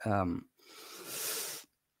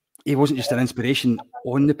 He wasn't just an inspiration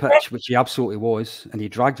on the pitch, which he absolutely was, and he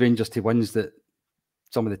dragged Rangers to wins that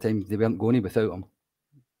some of the time they weren't going without him.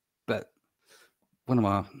 But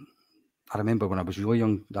I remember when I was really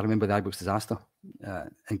young, I remember the Ibrox disaster,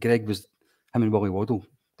 and Greig him and Willie Waddle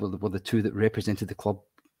were the 2 that represented the club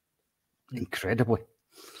incredibly.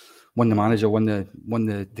 Won the manager, won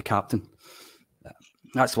the captain.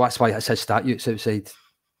 That's why it's his statue. It's outside.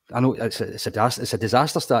 I know it's a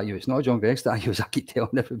disaster statue. It's not a John Greig statue, as I keep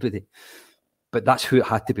telling everybody. But that's who it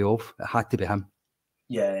had to be of. It had to be him.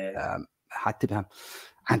 It had to be him.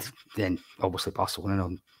 And then obviously Barcelona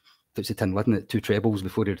puts the tin lid in it, 2 trebles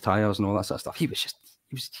before he retires and all that sort of stuff. He was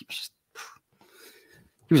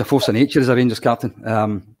a force of nature as a Rangers captain.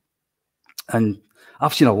 And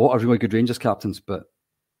I've seen a lot of really good Rangers captains, but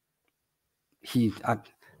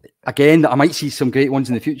I might see some great ones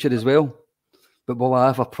in the future as well. But will I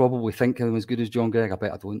ever probably think of him as good as John Greig? I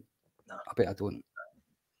bet I don't. No. I bet I don't.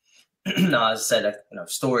 No, as I said,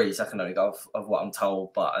 stories I can only go off of what I'm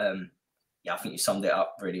told, but yeah, I think you summed it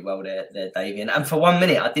up really well there, Davey. And for 1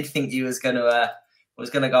 minute, I did think you was going to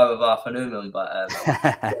go with Arthur Newman, but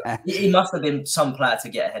he must have been some player to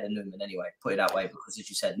get ahead of Newman anyway. Put it that way, because as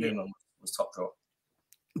you said, Newman was top draw.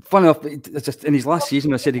 Funny enough, just in his last season,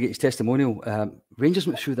 when I said he get his testimonial, Rangers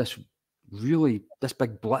went through this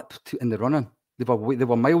big blip in the running. They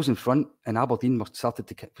were miles in front, and Aberdeen we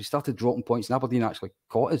started dropping points, and Aberdeen actually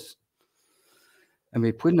caught us. And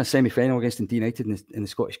we played in a semi-final against Dundee United in the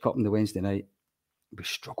Scottish Cup on the Wednesday night. We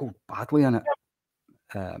struggled badly in it,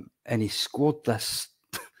 and he scored this.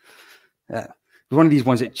 One of these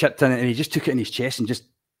ones that chipped in it, and he just took it in his chest, and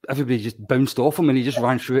everybody just bounced off him, and he just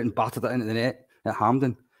ran through it and battered it into the net at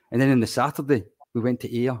Hampden. And then on the Saturday, we went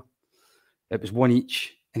to Ayr. It was 1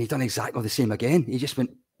 each, and he done exactly the same again. He just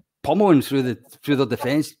went pummeling through the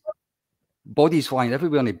defence, bodies flying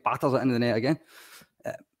everywhere, and he batters it into the net again.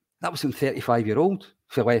 That was some 35-year-old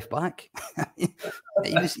for left back. he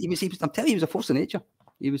was. I'm telling you, he was a force of nature.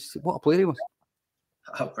 What a player he was.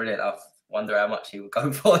 Oh, brilliant! I wonder how much he would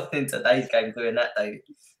go for in today's game doing that. They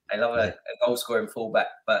love a goal scoring fullback.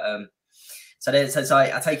 But so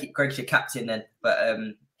I take it Greg's your captain then. But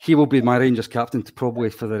he will be my Rangers captain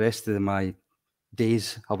probably for the rest of my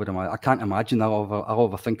days. I can't imagine I'll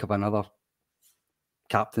ever think of another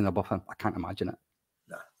captain above him. I can't imagine it.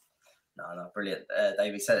 No, brilliant,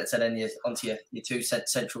 David. So then you're onto your two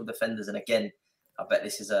central defenders, and again, I bet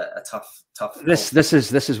this is a tough. This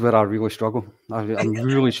is where I really struggle. I'm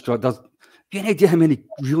really struggling. Do you have any idea how many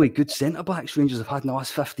really good centre backs Rangers have had in the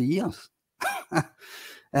last 50 years? I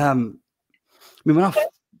mean,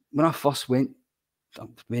 when I first went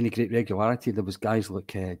with any great regularity, there was guys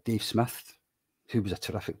like Dave Smith, who was a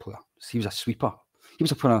terrific player. He was a sweeper. He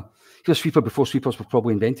was a sweeper before sweepers were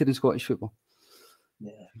probably invented in Scottish football.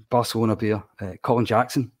 Yeah. Barcelona player, Colin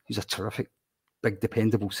Jackson, who's a terrific, big,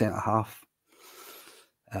 dependable centre half.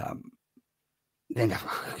 Then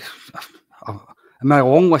my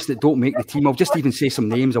long list that don't make the team, I'll just even say some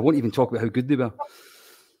names. I won't even talk about how good they were.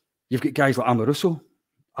 You've got guys like Amoruso,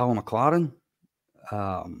 Alan McLaren,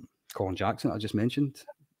 Colin Jackson, I just mentioned,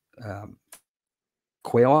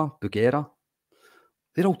 Cuéllar, Bougherra.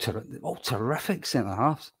 They're all terrific centre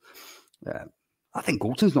halves. I think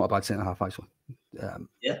Goldson's not a bad centre half, actually.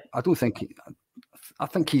 I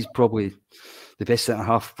think he's probably the best centre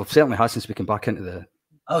half. We've certainly had since we came back into the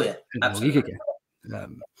league again.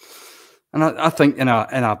 And I think in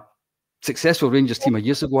a successful Rangers team of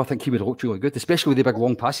years ago, I think he would have looked really good, especially with the big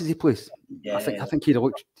long passes he plays. I think he'd have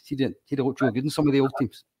looked really good in some of the old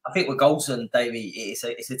teams. I think with Goldson, Davey, it's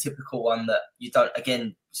a typical one that you don't.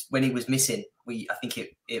 Again, when he was missing, I think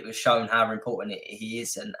it was shown how important he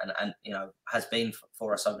is and has been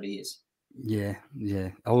for us over the years. Yeah.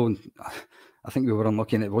 Although I think we were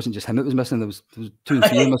unlucky, and it wasn't just him that was missing. There was 2 and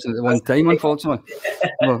 3 missing at one time, unfortunately.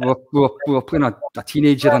 we were playing a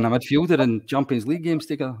teenager and a midfielder in Champions League games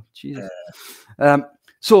together. Jesus.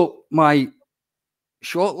 So my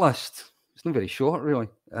short list, it's not very short, really.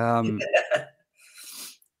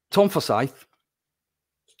 Tom Forsyth.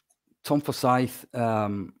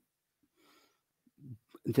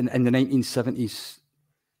 In the 1970s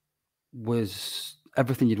was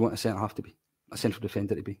everything you'd want a centre-half to be, a central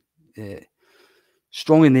defender to be.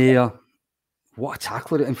 Strong in the air. What a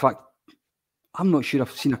tackler. In fact, I'm not sure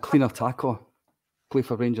I've seen a cleaner tackler play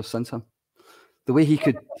for Rangers since him. The way he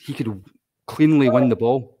could cleanly win the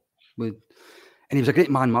ball. And he was a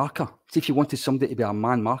great man marker. See, if you wanted somebody to be a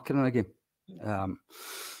man marker in a game.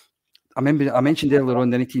 I mentioned earlier on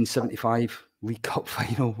the 1975 League Cup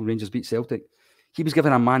final when Rangers beat Celtic. He was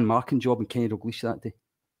given a man marking job in Kenny Dalglish that day.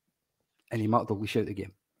 And he marked Dalglish out of the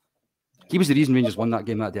game. He was the reason Rangers won that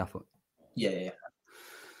game that day, I thought. Yeah.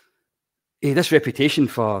 He had this reputation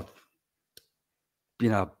for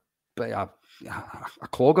being a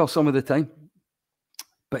clogger some of the time.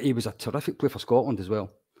 But he was a terrific player for Scotland as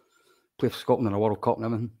well. Played for Scotland in a World Cup and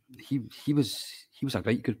everything. He was a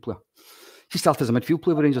right good player. He started as a midfield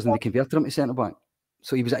player with Rangers and they converted him to centre back.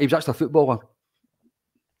 So he was actually a footballer,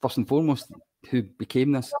 first and foremost, who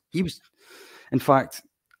became this. He was, in fact,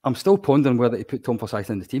 I'm still pondering whether to put Tom Forsyth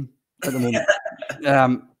in the team at the moment.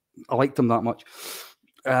 I liked him that much.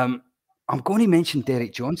 I'm going to mention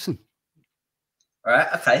Derek Johnson. All right,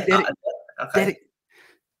 okay.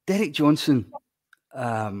 Derek Johnson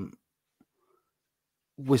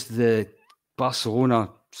was the Barcelona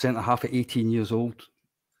centre-half at 18 years old,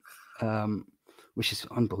 which is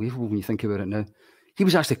unbelievable when you think about it now. He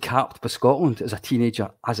was actually capped by Scotland as a teenager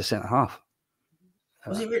as a centre-half.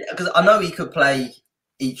 Was he really? Because I know he could play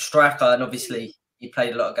each striker, and obviously he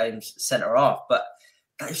played a lot of games centre-half, but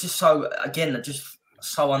that is just so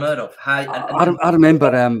unheard of. I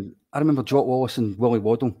remember Jock Wallace and Willie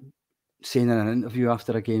Waddle saying in an interview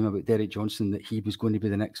after a game about Derek Johnson that he was going to be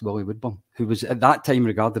the next Willie Woodburn, who was at that time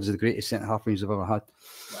regarded as the greatest centre-half Rangers have ever had.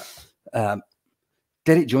 Wow.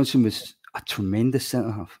 Derek Johnson was a tremendous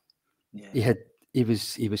centre-half. Yeah. He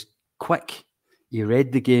was quick. He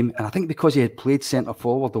read the game, and I think because he had played centre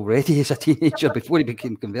forward already as a teenager before he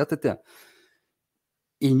became converted to it,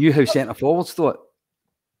 he knew how centre forwards thought.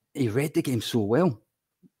 He read the game so well,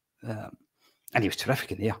 and he was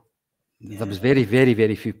terrific in there. Yeah. There was very, very,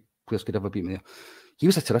 very few players could ever beat him there. He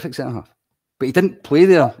was a terrific centre half, but he didn't play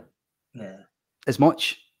there as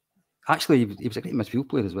much. Actually, he was a great midfield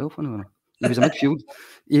player as well. Funny, he was a midfield.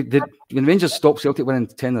 When Rangers stopped Celtic winning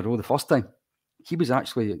 10 in a row the first time, he was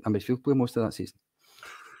actually a midfield player most of that season.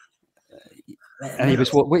 And he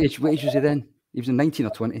was what age was he then? He was in 19 or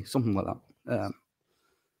 20, something like that.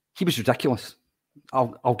 He was ridiculous.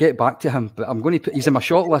 I'll get back to him, but I'm going to put. He's in my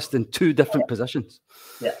short list in 2 different positions.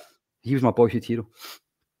 Yeah, he was my boyhood hero.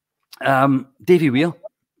 Davy Weir.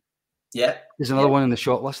 Yeah, there's another one in the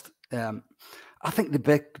short list. I think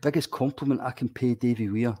the biggest compliment I can pay Davy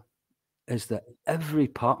Weir is that every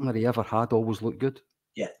partner he ever had always looked good.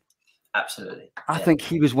 Yeah, absolutely. I think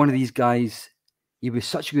he was one of these guys. He was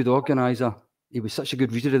such a good organizer. He was such a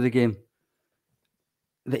good reader of the game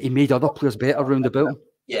that he made other players better round about him.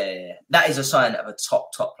 Yeah. That is a sign of a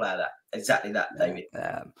top player. That exactly that, David.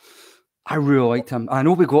 I really liked him. I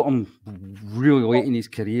know we got him really late in his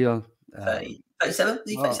career. 37?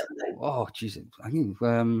 Oh, Jesus! I mean,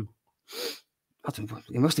 I don't know.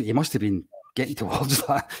 He must have been getting towards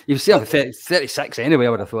that. He was certainly 36 anyway. I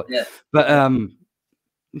would have thought. Yeah. But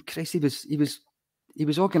Christ, he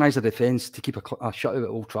was organised a defence to keep a shutout at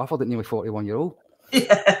Old Trafford at nearly 41-year-old.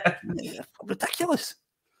 Yeah. Ridiculous.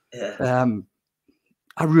 Yeah.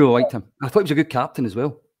 I really liked him. I thought he was a good captain as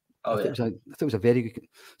well. I thought it was a very good.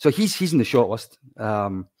 So he's in the short list. I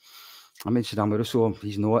mentioned Amoruso.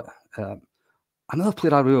 He's not. Another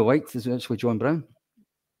player I really liked is actually John Brown.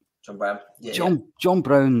 John Brown. Yeah. John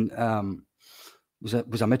Brown was a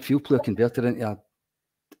midfield player converted into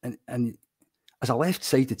and as a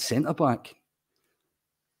left-sided centre back,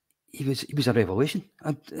 he was a revelation.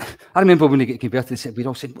 I remember when he got converted, we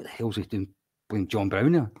all said, "What the hell is he doing playing John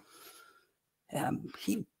Brown there?"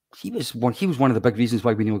 He was one of the big reasons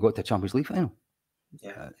why we nearly got to the Champions League final.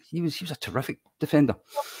 Yeah, he was a terrific defender.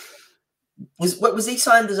 Was he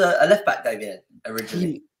signed as a left back, David,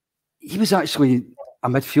 originally? He was actually a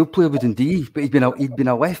midfield player with Dundee, but he'd been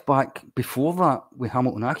a left back before that with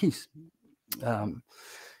Hamilton Accies.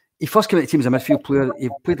 He first came to the team as a midfield player. He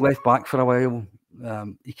played left back for a while.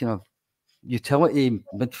 He kind of utility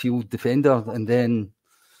midfield defender, and then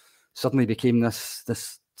suddenly became this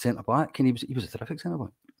centre back, and he was a terrific centre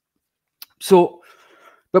back. So,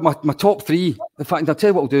 but my top 3. In fact, I'll tell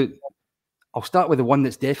you what I'll do. I'll start with the one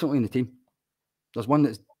that's definitely in the team. There's one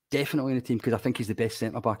that's definitely in the team because I think he's the best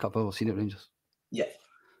centre back I've ever seen at Rangers. Yeah,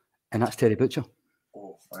 and that's Terry Butcher.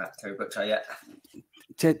 Oh, right, Terry Butcher, yeah.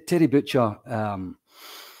 Terry Butcher.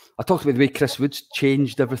 I talked about the way Chris Woods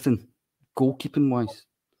changed everything, goalkeeping wise.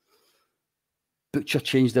 Butcher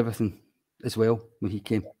changed everything as well when he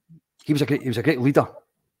came. He was a great leader.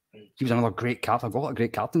 He was another great captain. I've got a lot of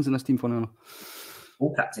great captains in this team, funny enough.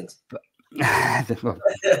 All captains. But,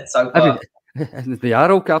 so far. They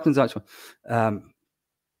are all captains, actually.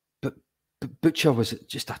 But Butcher was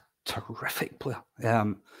just a terrific player.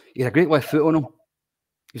 He had a great left foot on him.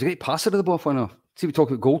 He was a great passer of the ball, funny enough. See, we talk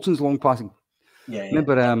about Goldson's long passing. Yeah.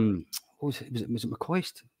 Remember, what was it? Was it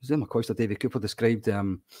McCoist? Was it McCoist or David Cooper described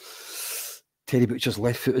Terry Butcher's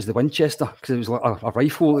left foot as the Winchester because it was like a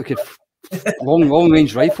rifle that could long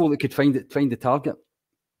range rifle that could find the target.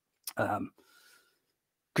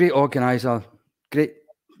 Great organizer, great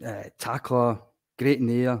tackler, great in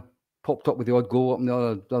the air, popped up with the odd goal up on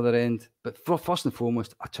the other end. But first and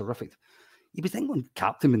foremost, a terrific. He was the England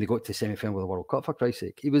captain when they got to the semi-final of the World Cup. For Christ's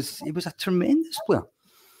sake, he was a tremendous player.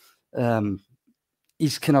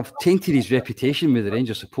 He's kind of tainted his reputation with the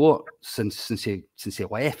Rangers support since he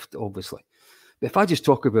left, obviously. But if I just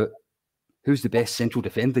talk about who's the best central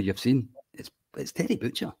defender you've seen, it's Terry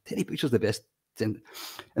Butcher. Terry Butcher's the best. And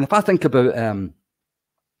if I think about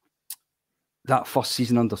that first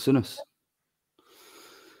season under Souness,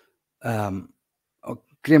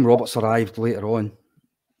 Graham Roberts arrived later on,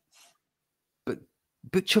 but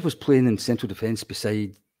Butcher was playing in central defence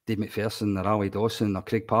beside Dave McPherson or Ali Dawson or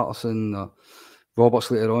Craig Patterson or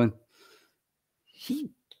Roberts later on. He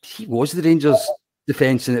was the Rangers'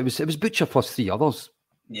 defence, and it was Butcher plus 3 others.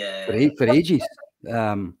 Yeah, for ages.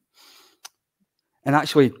 And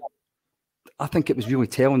actually, I think it was really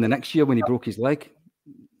telling the next year when he broke his leg.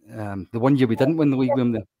 The one year we didn't win the league with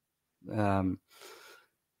him there.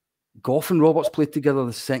 Gough and Roberts played together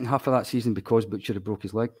the second half of that season because Butcher had broke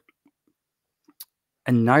his leg.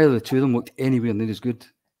 And neither of the two of them looked anywhere near as good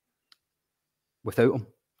without him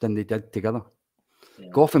than they did together. Yeah.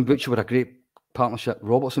 Gough and Butcher were a great partnership.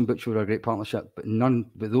 Roberts and Butcher were a great partnership, but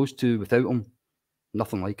those two without him,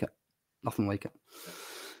 nothing like it. Nothing like it.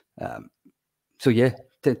 So yeah,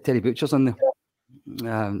 Terry Butcher's in there.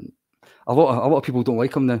 A lot of people don't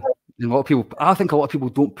like him now. And I think a lot of people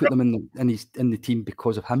don't put them in the team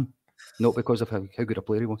because of him, not because of how good a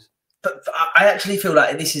player he was. But I actually feel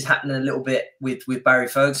like this is happening a little bit with Barry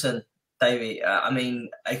Ferguson, Davey. I mean,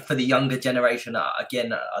 for the younger generation,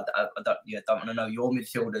 again, I don't want to know your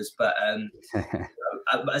midfielders, but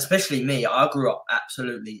especially me, I grew up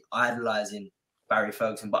absolutely idolising Barry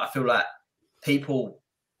Ferguson. But I feel like people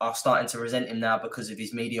are starting to resent him now because of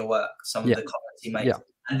his media work, some of the comments he makes,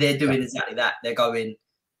 and they're doing exactly that. They're going,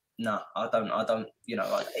 no, I don't. You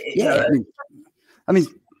know, I mean.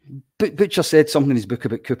 Butcher said something in his book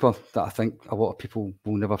about Cooper that I think a lot of people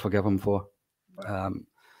will never forgive him for. And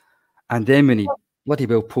then when he bloody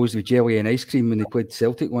well posed with jelly and ice cream when they played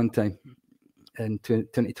Celtic one time in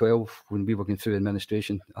 2012 when we were going through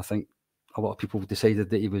administration, I think a lot of people decided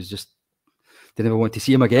that he was just, they never want to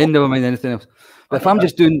see him again, never mind anything else. But if I'm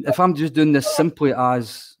just doing this simply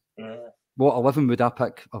as what 11 would I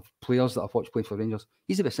pick of players that I've watched play for Rangers,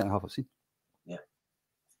 he's the best centre half I've seen. Yeah.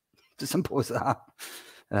 It's as simple as that.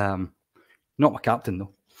 Not my captain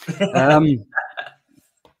though.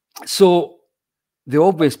 So the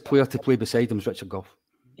obvious player to play beside him is Richard Gough.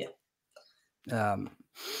 Yeah. An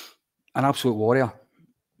absolute warrior,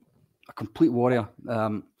 a complete warrior.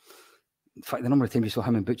 In fact, the number of times you saw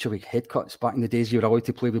him and Butcher with head cuts back in the days you were allowed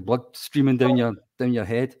to play with blood streaming down your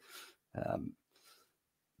head.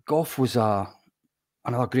 Gough was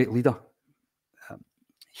another great leader.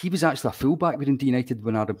 He was actually a fullback with Dundee United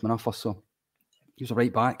when I first saw him. He was a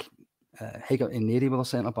right back. Higgett and Neri were the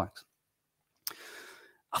centre backs.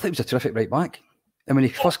 I think he was a terrific right back. And when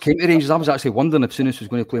he first came to Rangers, I was actually wondering if Souness was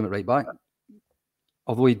going to play him at right back.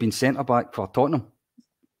 Although he'd been centre back for Tottenham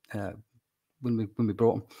when we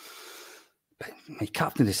brought him. But my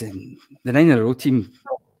captain is the 9 in a row team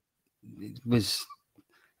was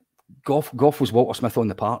Gough was Walter Smith on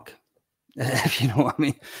the park. If you know what I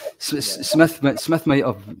mean. Smith might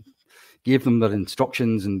have gave them their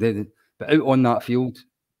instructions but out on that field,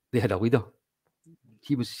 they had a leader.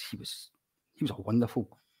 He was a wonderful,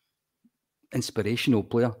 inspirational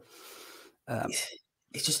player.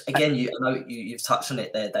 It's just again, you've touched on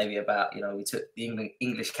it there, Davey, about we took the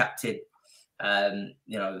English captain, Butcher,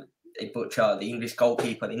 the English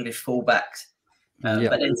goalkeeper, the English fullbacks,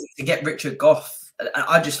 but then to get Richard Gough,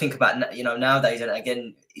 I just think about nowadays, and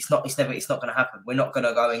again, it's not going to happen. We're not going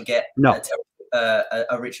to go and get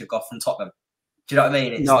a Richard Gough from Tottenham. Do you know what I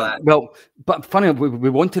mean? Well, but funny, we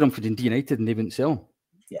wanted him for Dundee United and they wouldn't sell him.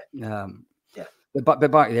 Yeah.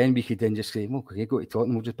 But back then we could then just say, well, okay, go to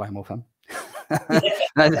Tottenham, we'll just buy him off him.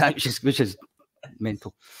 which is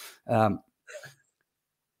mental. I'll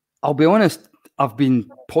be honest, I've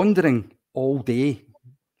been pondering all day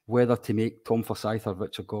whether to make Tom Forsyth or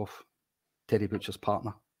Richard Gough Terry Butcher's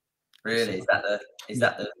partner. Really? Is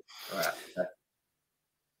that the right? Okay.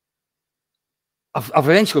 I've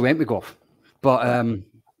eventually went with Gough. But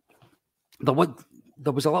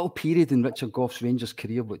there was a little period in Richard Gough's Rangers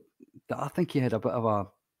career that I think he had a bit of a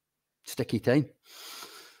sticky time.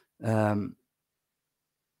 Around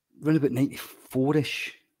about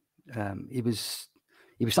 94-ish, he was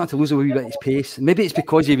starting to lose a wee bit of his pace. Maybe it's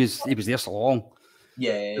because he was there so long.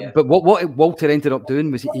 Yeah. But what Walter ended up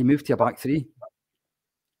doing was he moved to a back three.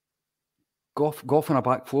 Gough on a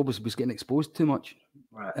back four was getting exposed too much.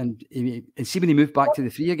 Right. And see when he moved back to the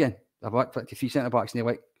three again, back to three centre backs,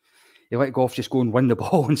 and he let Gough just go and win the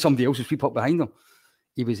ball, and somebody else would sweep up behind him.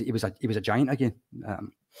 He was a giant again. But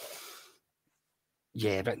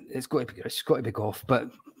it's got to be Gough.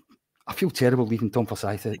 But I feel terrible leaving Tom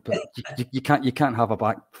Forsyth out. But you can't have a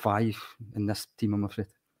back five in this team, I'm afraid.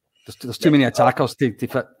 There's too many attackers to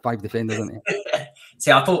fit five defenders, isn't there?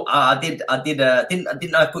 See, I thought I didn't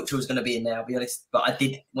know if Butcher was going to be in there. I'll be honest, but I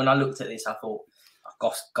did when I looked at this. I thought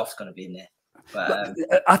Gough's going to be in there. But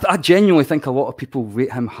I genuinely think a lot of people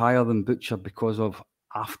rate him higher than Butcher because of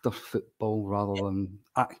after football rather than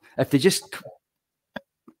if they just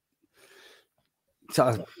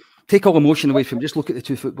sort of take all emotion away from him, just look at the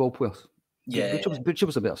two football players. Butcher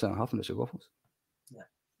was a better centre half than Richard Gough was. Yeah.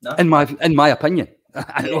 No? In my opinion.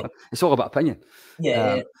 I know it's all about opinion.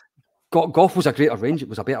 Gough was a better ranger.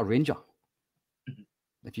 Mm-hmm.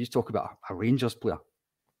 If you talk about a Rangers player,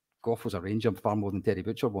 Gough was a ranger far more than Terry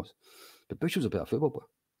Butcher was. But Butcher was a better football player.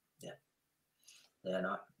 Yeah. Yeah,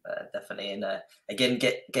 no, definitely. And again,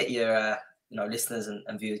 get your listeners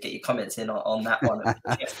and viewers, get your comments in on that one.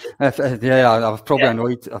 Yeah, I've probably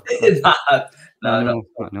annoyed. No, no,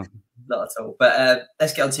 not at all. But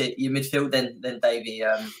let's get on to your midfield then, Davey.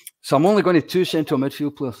 So I'm only going to 2 central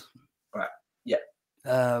midfield players. Right. Yeah.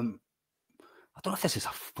 I don't know if this is a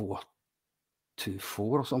 4-2-4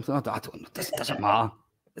 or something. I don't know. It doesn't matter.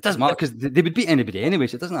 It doesn't matter because they would beat anybody anyway,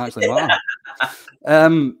 so it doesn't actually matter.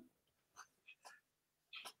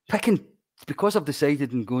 Picking, because I've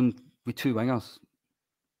decided on going with 2 wingers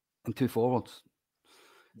and 2 forwards.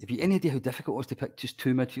 Have you any idea how difficult it was to pick just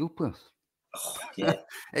 2 midfield players? Oh, yeah.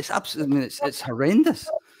 It's absolutely, I mean, it's horrendous.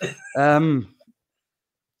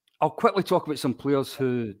 I'll quickly talk about some players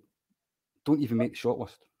who don't even make the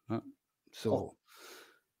shortlist. Right? So,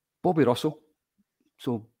 Bobby Russell.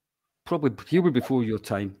 So, probably he was before your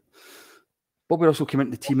time. Bobby Russell came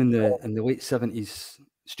into the team in the late 70s,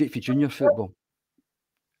 straight for junior football.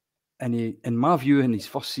 And he, in my view, in his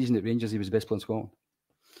first season at Rangers, he was the best player in Scotland.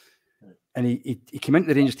 And he came into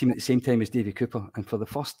the Rangers team at the same time as Davy Cooper. And for the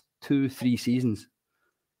first 2-3 seasons,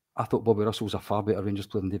 I thought Bobby Russell was a far better Rangers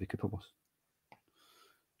player than Davy Cooper was.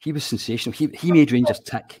 He was sensational. He made Rangers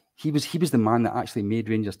tick. He was the man that actually made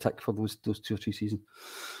Rangers tick for those 2 or 3 seasons.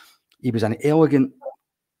 He was an elegant,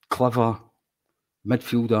 clever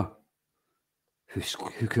midfielder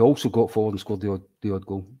who also got forward and scored the odd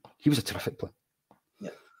goal. He was a terrific player. Yeah.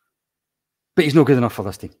 But he's not good enough for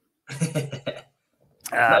this team.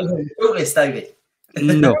 Shortlist, David.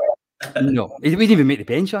 No. He didn't even make the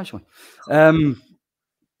bench, actually. Then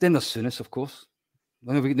there's Souness, of course.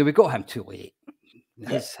 We got him too late.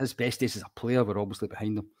 His best days as a player were obviously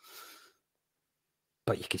behind him.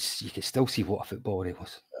 But you could still see what a footballer he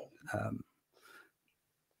was.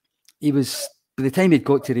 He was, by the time he'd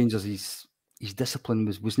got to Rangers, his discipline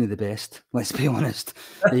wasn't the best. Let's be honest.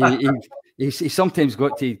 He sometimes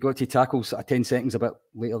got to tackle sort of 10 seconds a bit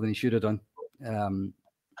later than he should have done.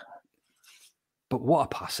 But what a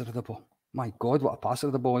passer of the ball! My God, what a passer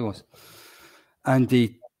of the ball he was! And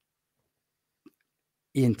he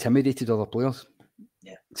intimidated other players.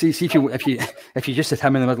 Yeah. See if you just had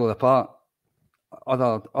him in the middle of the park,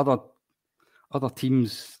 other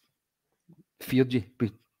teams feared you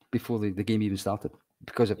before the game even started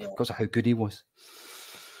because of how good he was.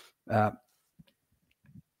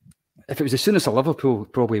 If it was as soon as Liverpool,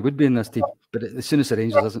 probably would be in this team, but as soon as the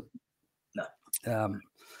Rangers isn't. No.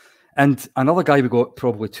 And another guy we got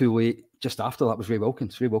probably too late just after that was Ray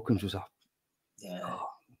Wilkins. Ray Wilkins was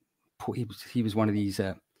he was one of these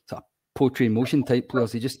sort of poetry in motion type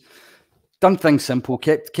players. He just done things simple,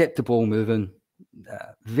 kept the ball moving,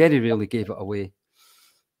 very rarely gave it away.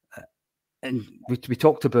 And we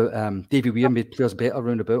talked about Davy Weir made players better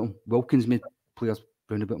round about him. Wilkins made players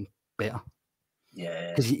round about him better. Yeah,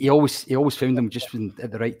 because he always found them just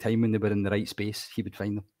at the right time when they were in the right space. He would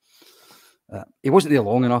find them. He wasn't there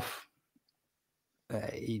long enough.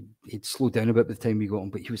 He'd slowed down a bit by the time we got him,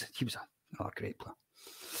 but he was a great player.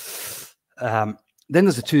 Then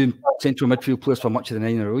there's the 2 central midfield players for much of the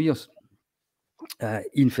 9 in a row years.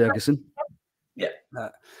 Ian Ferguson. Yeah.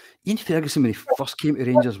 Ian Ferguson, when he first came to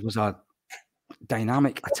Rangers, was a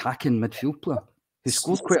dynamic attacking midfield player who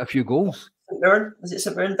scored quite a few goals. St Mirren? Was it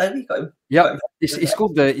St Mirren, Davey? Got him? Yeah, he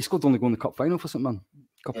scored the only goal in the cup final for St Mirren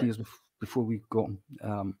a couple of years before we got him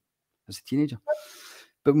as a teenager.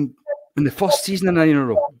 But in the first season in 9 in a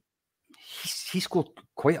row, he scored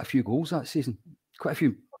quite a few goals that season. Quite a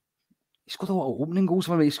few. He scored a lot of opening goals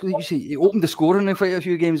for me. He opened the scoring in quite a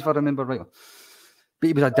few games, if I remember right. But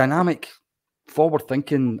he was a dynamic,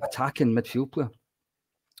 forward-thinking, attacking midfield player.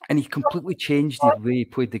 And he completely changed the way he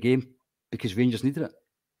played the game because Rangers needed it.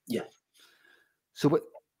 Yeah. So what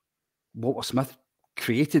Walter Smith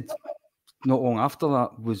created not long after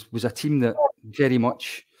that was a team that very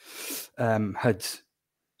much had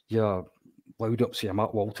your loud-ups, your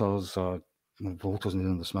Mark Walters, or Walters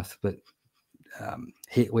and the Smith, but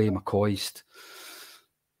Haitley, McCoist.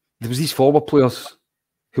 There was these forward players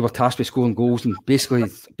who were tasked with scoring goals, and basically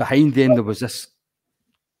behind them there was this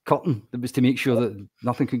curtain that was to make sure that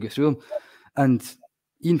nothing could get through them. And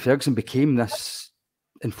Ian Ferguson became this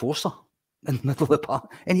enforcer in the middle of the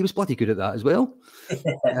park, and he was bloody good at that as well.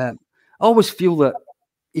 I always feel that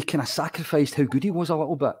he kind of sacrificed how good he was a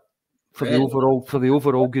little bit for the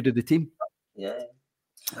overall good of the team. Yeah,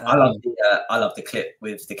 I love the clip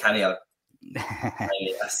with the cameo.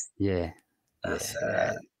 That's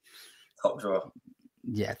top draw.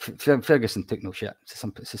 Yeah, Ferguson took no shit. It's as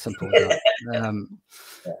simple as that.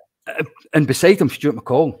 And beside him, Stuart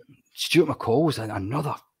McCall. Stuart McCall was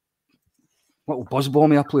another little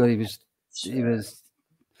buzz-bomber player. He was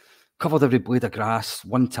covered every blade of grass,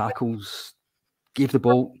 won tackles, gave the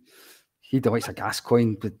ball. He had the likes of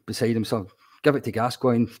Gascoigne beside him, so give it to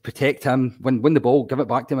Gascoigne, protect him, win the ball, give it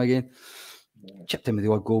back to him again. Chipped him with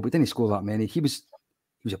the odd goal, but didn't score that many. He was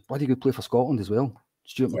a bloody good player for Scotland as well,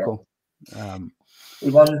 Stuart McCall. He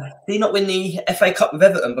won. Did he not win the FA Cup with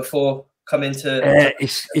Everton before coming to?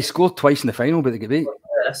 He scored twice in the final, but they get beat.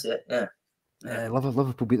 Yeah, that's it. Yeah.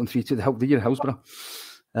 Liverpool beat them 3-2. The year at Hillsborough.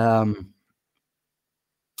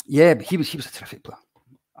 Yeah, but he was a terrific player.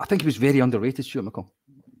 I think he was very underrated, Stuart McCall.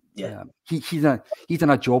 Yeah. He's done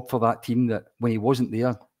a job for that team that when he wasn't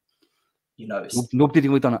there, you noticed. Nobody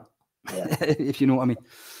really done it. Yeah. If you know what I mean.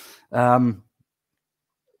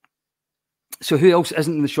 So who else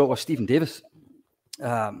isn't in the shot list? Stephen Davis.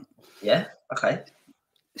 Yeah. Okay.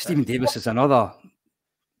 Stephen Davis is another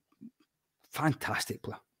fantastic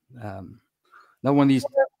player. Another one of these,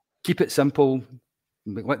 keep it simple,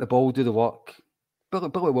 let the ball do the work.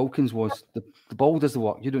 Billy Wilkins was the ball does the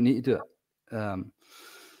work. You don't need to do it.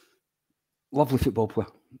 Lovely football player,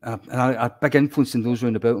 and a big influence in those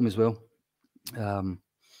round about him as well.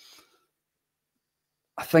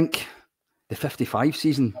 I think the 55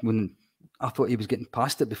 season, when I thought he was getting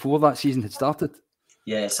past it before that season had started.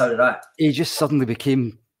 Yeah, so did I. He just suddenly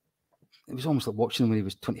became. It was almost like watching him when he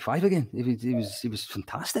was 25 again. He was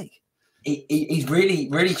fantastic. He's really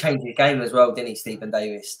changed the game as well, didn't he, Stephen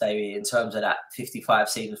Davis, Davey, in terms of that 55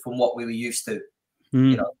 season from what we were used to.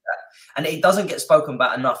 You know, and it doesn't get spoken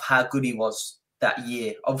about enough how good he was that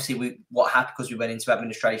year. Obviously, what happened because we went into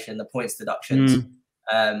administration, the points deductions,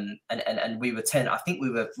 and we were 10. I think we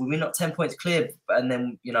were not 10 points clear, and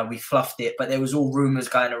then we fluffed it. But there was all rumours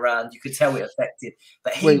going around. You could tell it affected.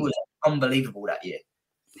 But he was unbelievable that year.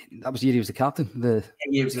 That was the year he was the captain. The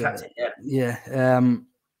year he was the captain. Yeah. Yeah.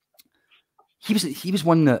 He was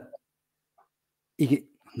one that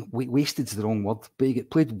wasted is the wrong word, but he got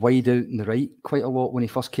played wide out in the right quite a lot when he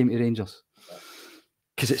first came to Rangers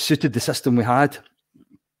because it suited the system we had.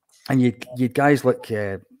 And you had guys like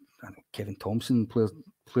Kevin Thompson, players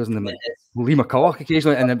in the Lee McCulloch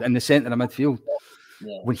occasionally in the centre of midfield.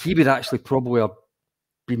 Yeah. When he would actually probably have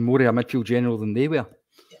been more of a midfield general than they were.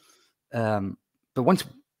 Yeah. But once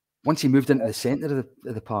he moved into the centre of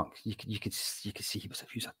the park, you could see he was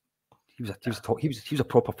a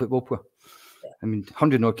proper football player. I mean,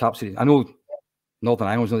 100 odd caps. I know Northern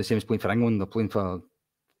Ireland's not the same as playing for England. They're playing for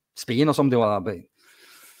Spain or something like that. But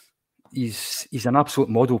he's an absolute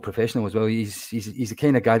model professional as well. He's the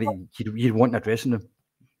kind of guy that you'd want in a dressing room.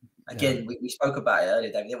 Again, we spoke about it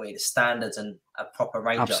earlier, David, didn't we? The standards and a proper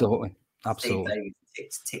Ranger. Absolutely. Steve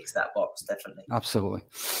Davis ticks that box, definitely. Absolutely.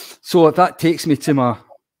 So that takes me to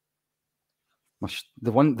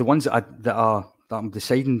the ones that I'm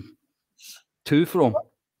deciding 2 from.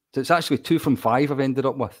 So it's actually 2 from 5 I've ended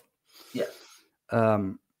up with. Yeah.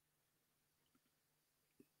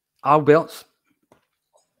 Alberts.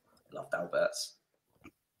 Loved Alberts.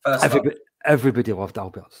 Everybody loved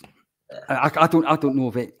Alberts. Yeah. I don't know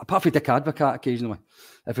of it. Apart from Dick Advocat occasionally,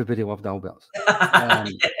 everybody loved Alberts.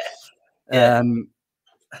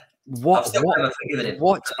 What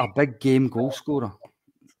a big game goal scorer.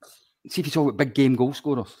 See if you talk about big game goal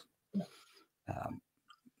scorers.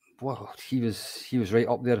 Well, he was right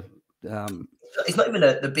up there. It's not even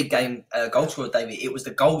the big game goal scorer, David. It was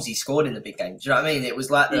the goals he scored in the big game. Do you know what I mean? It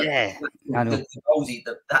was like the goals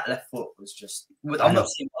that left foot was just. I've not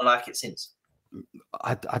seen one like it since.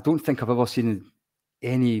 I don't think I've ever seen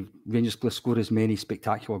any Rangers player score as many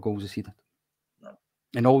spectacular goals as he did. No.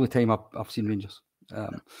 And all the time I've seen Rangers.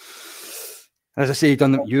 As I say,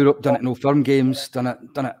 done it in Europe, done it in Old Firm games, done it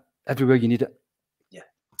everywhere you need it. Yeah.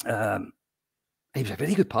 He was a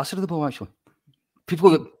very good passer of the ball, actually. People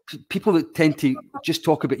that tend to just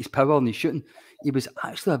talk about his power and his shooting, he was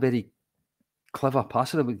actually a very clever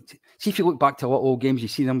passer. See, if you look back to a lot of old games, you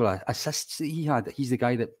see the number of assists that he had. He's the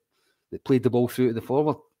guy that played the ball through to the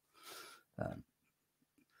forward.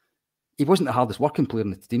 He wasn't the hardest working player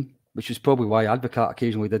in the team, which is probably why Advocat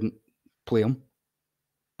occasionally didn't play him.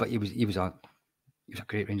 But he was a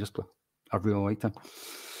great Rangers player. I really liked him.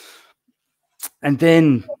 And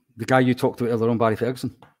then the guy you talked about earlier on, Barry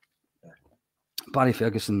Ferguson. Barry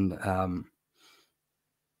Ferguson,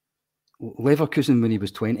 Leverkusen when he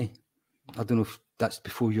was 20. I don't know if that's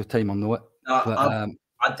before your time or not. I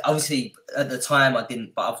obviously, at the time I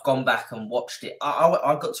didn't, but I've gone back and watched it.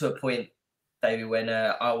 I got to a point, David, when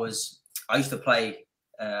I used to play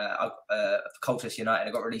for Colchester United.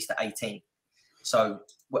 I got released at 18. So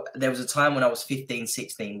there was a time when I was 15,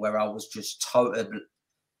 16 where I was just total.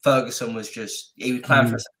 Ferguson was just, he was playing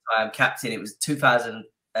for us at the time, captain. It was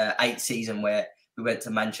 2008 season where we went to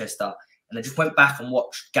Manchester, and I just went back and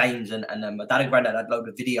watched games, and my dad and granddad had a load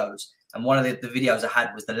of videos, and one of the videos I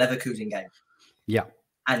had was the Leverkusen game. Yeah.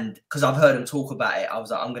 And because I've heard him talk about it, I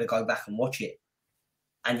was like, I'm going to go back and watch it.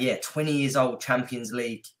 And yeah, 20 years old, Champions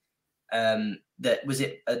League. That was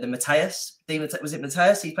it. The Mateus, was it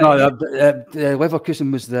Mateus? He played. No,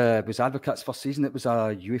 Leverkusen was Advocaat's first season. It was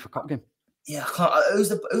a UEFA Cup game. Yeah,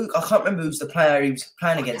 I can't remember who's the player he was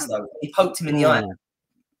playing against though. He poked him in the eye.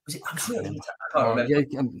 Was it? I'm sure. I can't remember.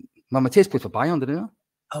 Yeah, Mateus played for Bayern, didn't he?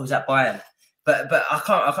 Oh, was that Bayern? But I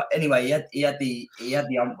can't. Anyway, he had the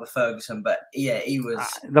ump with Ferguson, but yeah, he was.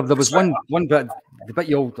 There was one bit. The bit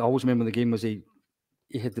you always remember the game was he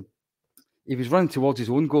was running towards his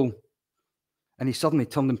own goal, and he suddenly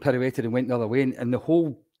turned and pirouetted and went the other way, and the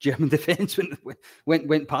whole German defence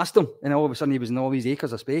went past him, and all of a sudden he was in all these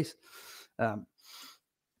acres of space.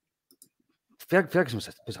 Ferguson was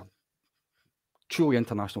a truly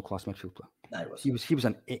international class midfield player. No, he was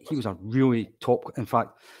a really top. In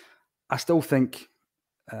fact, I still think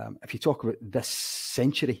if you talk about this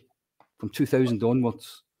century, from 2000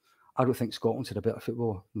 onwards, I don't think Scotland's had a better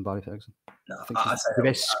footballer than Barry Ferguson. No, I think he's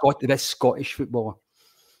the best Scottish footballer.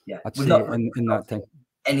 Yeah, I'd say in that time.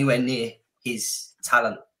 Anywhere near his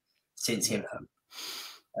talent since him.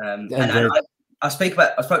 And I spoke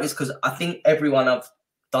this because I think everyone I've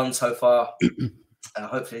done so far,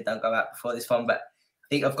 hopefully don't go out before this one, but I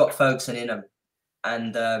think I've got Ferguson in them.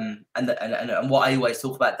 And what I always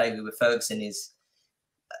talk about, David, with Ferguson is,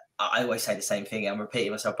 I always say the same thing. I'm repeating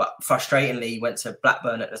myself, but frustratingly, he went to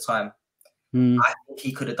Blackburn at the time. I think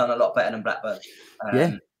he could have done a lot better than Blackburn.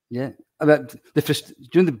 Yeah. The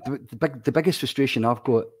biggest frustration I've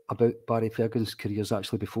got about Barry Ferguson's career is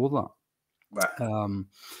actually before that. Right.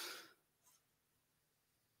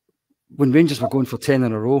 When Rangers were going for 10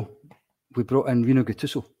 in a row, we brought in Rino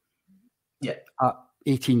Gattuso. Yeah. At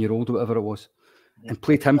 18-year-old or whatever it was, and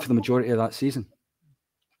played him for the majority of that season.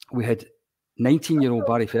 We had 19-year-old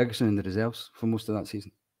Barry Ferguson in the reserves for most of that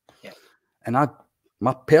season. Yeah. And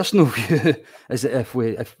my personal view is that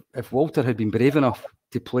if Walter had been brave enough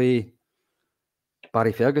to play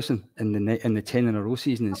Barry Ferguson in the 10 in a row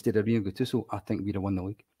season instead of Rino Gattuso, I think we'd have won the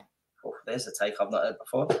league. Oh, there's a take I've not heard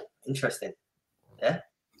before. Interesting. Yeah.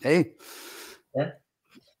 Hey. Yeah.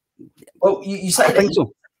 Well, you say I think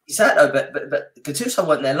so. You say that though, but Gattuso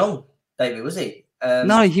wasn't there long, David, was he?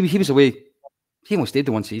 No, he was away. He only stayed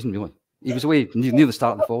the one season, really. He was away near the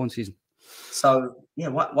start of the following season. So yeah,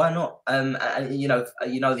 why not? And you know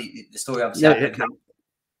the story of it's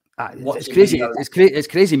crazy. It's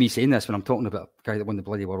crazy me saying this when I'm talking about a guy that won the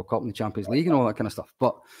bloody World Cup and the Champions League and all that kind of stuff.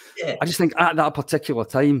 But yeah. I just think at that particular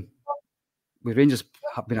time, with Rangers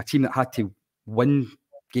have been a team that had to win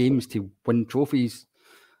games, to win trophies.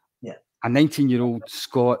 Yeah, a 19-year-old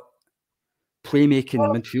Scot playmaking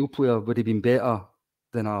midfield player would have been better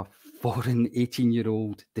than a foreign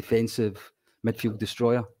 18-year-old defensive midfield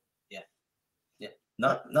destroyer.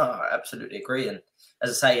 No, I absolutely agree. And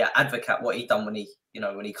as I say, Advocaat, what he done when he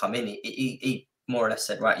come in, he more or less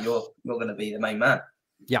said, right, you're going to be the main man.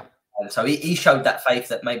 Yeah. And so he showed that faith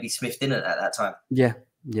that maybe Smith didn't at that time. Yeah.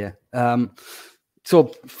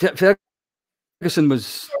 So Ferguson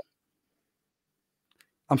was,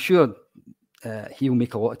 I'm sure he'll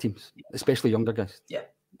make a lot of teams, especially younger guys. Yeah.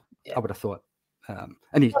 I would have thought.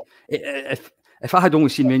 And if I had only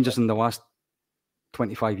seen Rangers in the last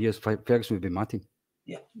 25 years, Ferguson would be my team.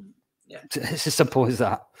 Yeah. It's as simple as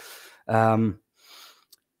that. But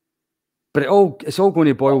it's all going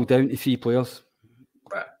to boil down to three players.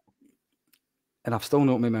 Right. And I've still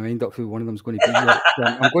not made my mind up who one of them is going to be yet. So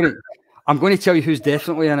I'm going to tell you who's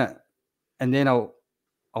definitely in it, and then I'll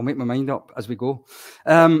make my mind up as we go.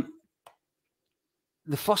 The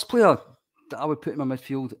first player that I would put in my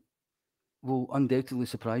midfield will undoubtedly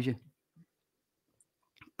surprise you.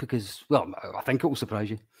 Because, well, I think it will surprise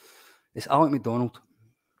you. It's Alec McDonald.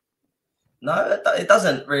 No, it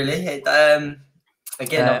doesn't really. Again,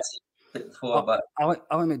 obviously, before, but Alec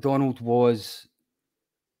McDonald was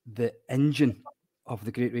the engine of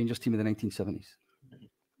the great Rangers team of the 1970s.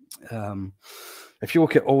 If you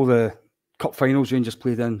look at all the cup finals Rangers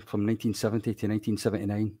played in from 1970 to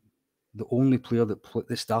 1979, the only player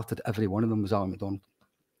that started every one of them was Alec McDonald.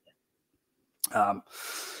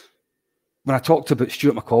 When I talked about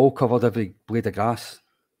Stuart McCall covered every blade of grass,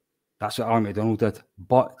 that's what Alec McDonald did.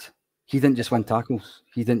 But he didn't just win tackles.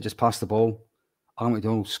 He didn't just pass the ball. Alec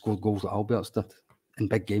McDonald scored goals that Alberts did in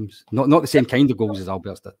big games. Not the same kind of goals as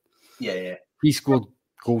Alberts did. Yeah. He scored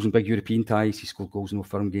goals in big European ties. He scored goals in Old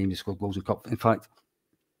Firm games. He scored goals in cup. In fact,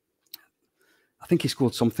 I think he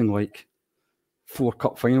scored something like 4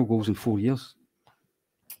 cup final goals in 4 years.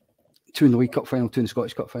 2 in the League Cup final, 2 in the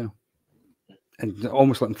Scottish Cup final. And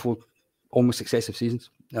almost like in 4 almost successive seasons.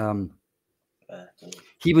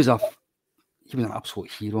 He was an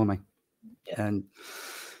absolute hero, man. And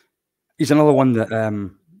he's another one that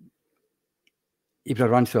he would have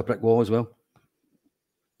run through a brick wall as well.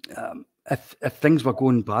 If things were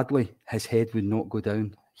going badly, his head would not go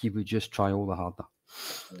down. He would just try all the harder.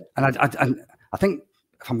 And I think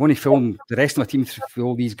if I'm going to film the rest of my team through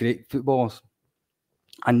all these great footballers,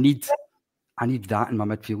 I need that in my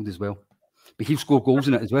midfield as well. But he'll score goals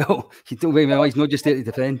in it as well. He's not just there to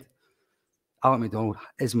defend. Alec McDonald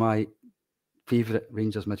is my favourite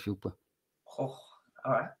Rangers midfield player. Oh,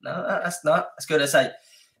 all right. No, that's good to say.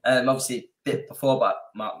 Obviously, a bit before, but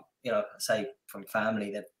say from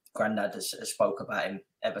family, the granddad has spoke about him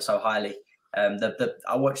ever so highly. I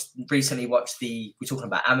recently watched we're talking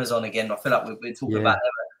about Amazon again. I feel like we're talking about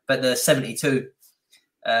them, but the 72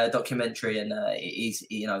 documentary, and he's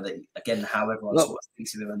again how everyone sort of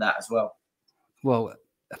thinks of him and that as well. Well,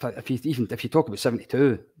 if you talk about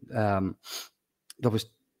 72, there was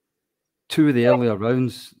 2 of the earlier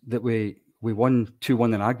rounds that we won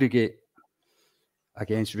 2-1 in aggregate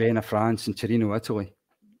against Rennes, France, and Torino, Italy.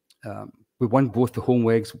 We won both the home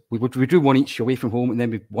legs. We drew 1 each away from home, and then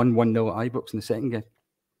we won 1-0 at Ibrox in the second game.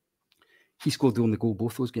 He scored the only goal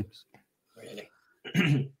both those games. Really?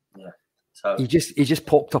 Yeah. So he just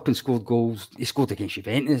popped up and scored goals. He scored against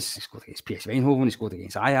Juventus. He scored against PSV Eindhoven. He scored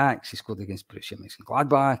against Ajax. He scored against Borussia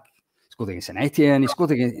Mönchengladbach. He scored against St Etienne. He scored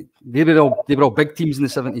against. They were all big teams in the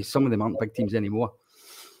 70s. Some of them aren't big teams anymore.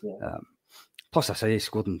 Yeah. Plus, I say he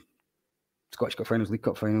scored in Scottish Cup finals, League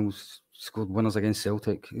Cup finals. Scored winners against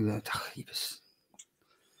Celtic. He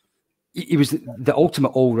was the ultimate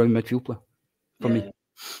all-round midfield player for me.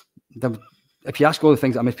 If you ask all the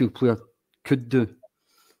things that a midfield player could do,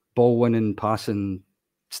 ball winning, passing,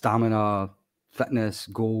 stamina, fitness,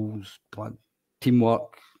 goals,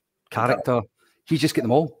 teamwork, character, he just get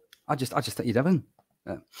them all. I just think he'd everything.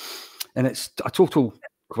 And it's a total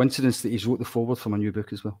coincidence that he's wrote the foreword for my new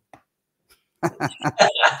book as well.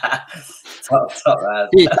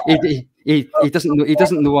 He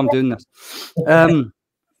doesn't know I'm doing this.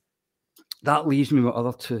 That leaves me with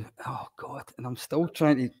other 2. Oh God, and I'm still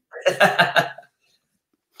trying to. Do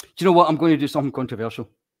you know what? I'm going to do something controversial.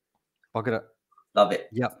 Bugger it. Love it.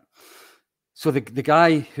 Yeah. So the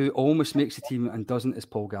guy who almost makes the team and doesn't is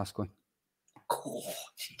Paul Gascoigne. Oh,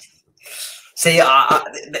 see,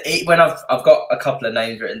 when I've got a couple of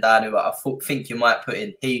names written down who I think you might put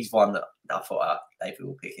in, he's one that I thought David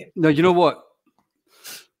will pick him. No, you know what?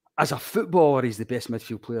 As a footballer, he's the best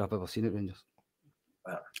midfield player I've ever seen at Rangers.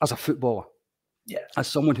 Wow. As a footballer. Yeah. As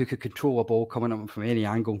someone who could control a ball coming up from any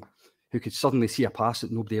angle, who could suddenly see a pass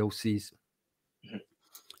that nobody else sees. Mm-hmm.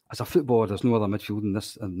 As a footballer, there's no other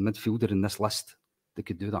midfielder in this list that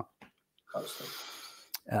could do that.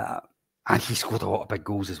 And he scored a lot of big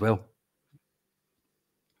goals as well.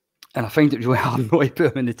 And I find it really hard not to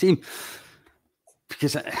put him in the team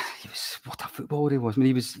because he was what a footballer he was. I mean,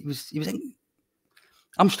 he was.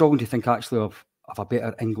 I'm struggling to think actually of a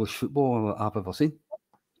better English footballer that I've ever seen.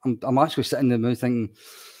 I'm actually sitting there thinking,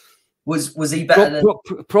 was he better than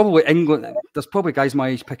probably England? There's probably guys my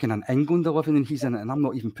age picking an England 11 and he's in it, and I'm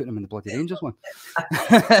not even putting him in the bloody Rangers one.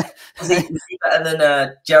 was he better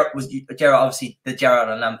than Gerrard? Was Gerrard obviously the Gerrard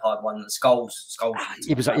and Lampard one? Scholes.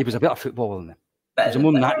 He was a better footballer than them. He was a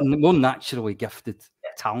more naturally gifted,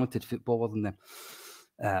 talented footballer than them.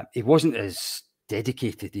 He wasn't as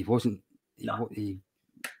dedicated. He wasn't. He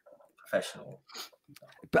professional.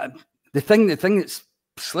 But the thing that's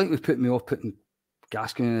slightly put me off putting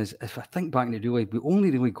Gascoigne is, if I think back in the day, we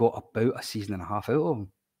only really got about a season and a half out of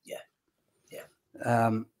him.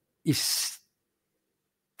 Yeah. He's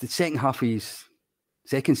the second half of his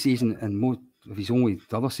second season and most of his only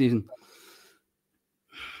other season.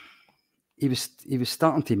 He was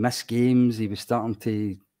starting to miss games. He was starting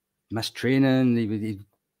to miss training.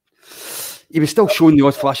 He was still showing the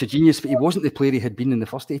odd flash of genius, but he wasn't the player he had been in the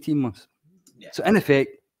first 18 months. Yeah. So in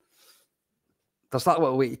effect, there's that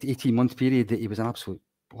little 18-month period that he was an absolute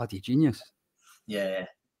bloody genius. Yeah.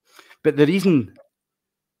 But the reason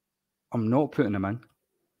I'm not putting him in,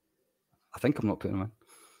 I think I'm not putting him in.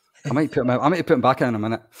 I might put him back in a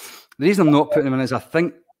minute. The reason I'm not putting him in is I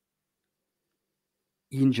think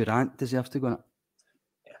Ian Durrant deserves to go in it.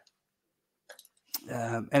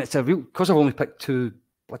 Yeah. And it's a real, because I've only picked 2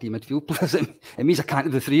 bloody midfield players, it means I can't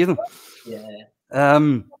do the 3 of them. Yeah.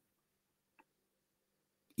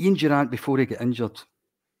 Ian Durrant, before he got injured,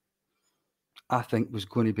 I think was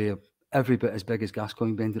going to be every bit as big as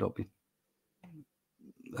Gascoigne ended up being.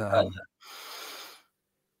 I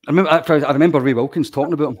remember Ray Wilkins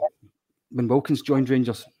talking about him when Wilkins joined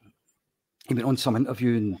Rangers. He went on some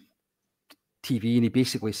interview on TV and he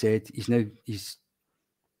basically said he's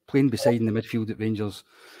playing beside in the midfield at Rangers,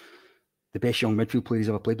 the best young midfield player he's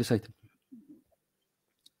ever played beside.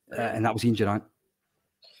 and that was Ian Durrant.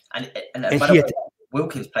 And by the way,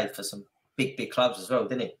 Wilkins played for some big clubs as well,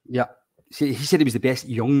 didn't he? Yeah. See, he said he was the best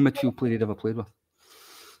young midfield player he'd ever played with.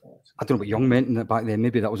 I don't know what young meant back then.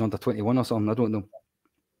 Maybe that was under 21 or something. I don't know.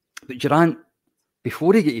 But Durrant,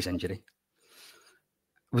 before he got his injury,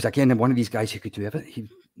 was again one of these guys who could do everything.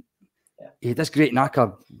 He had this great knack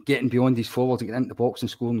of getting beyond his forwards and getting into the box and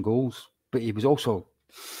scoring goals. But he was also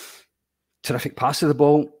terrific passer of the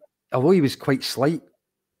ball. Although he was quite slight,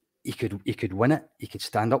 he could win it. He could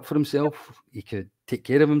stand up for himself. He could take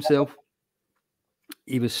care of himself.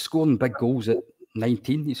 He was scoring big goals at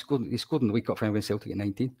 19. He scored in the League Cup final against Celtic at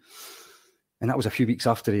 19. And that was a few weeks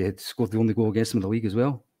after he had scored the only goal against him in the league as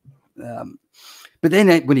well. But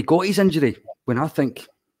then when he got his injury, when I think,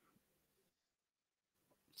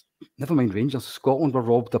 never mind Rangers, Scotland were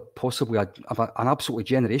robbed of possibly an absolutely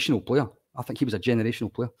generational player. I think he was a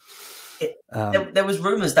generational player. There was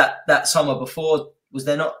rumours that summer before, was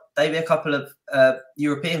there not, maybe a couple of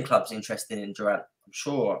European clubs interested in Durrant? I'm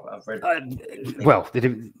sure I've read. Well, they'd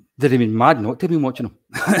have been mad not to have been watching him.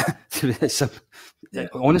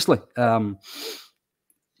 Honestly.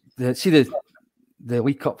 The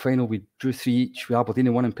League Cup final, we drew 3 each with Aberdeen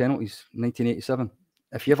and won in penalties in 1987.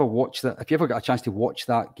 If you ever watched that, if you ever got a chance to watch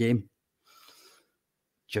that game,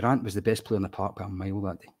 Durrant was the best player in the park by a mile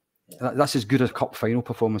that day. Yeah. That's as good a cup final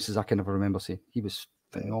performance as I can ever remember seeing. He was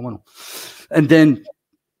phenomenal. And then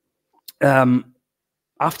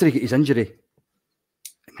after he got his injury,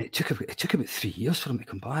 it took about 3 years for him to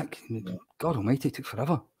come back. God almighty, it took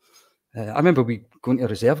forever. I remember we going to a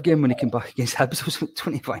reserve game when he came back against Hibs. It was like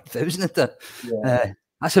 25,000 at that. Yeah.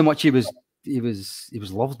 That's how much he was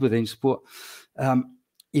loved within sport.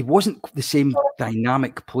 He wasn't the same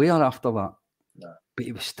dynamic player after that, but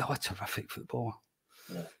he was still a terrific footballer.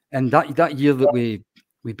 Yeah. And that year that we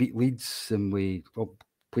beat Leeds and we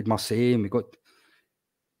played Marseille and we got,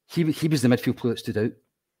 he was the midfield player that stood out.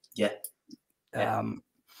 Yeah. I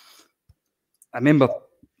remember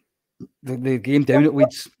the game down at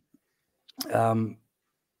Leeds.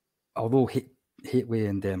 Although Hateway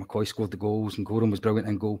and McCoy scored the goals and Gorham was brilliant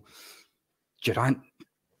in goal, Durrant,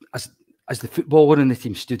 as the footballer in the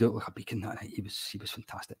team, stood out like a beacon that night. He was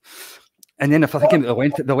fantastic. And then if I think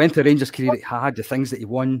about the length of Rangers' career he had, the things that he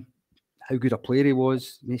won, how good a player he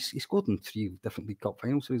was, he scored in 3 different League Cup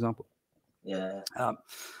finals, for example. Yeah.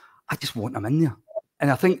 I just want him in there. And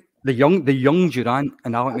I think the young Durrant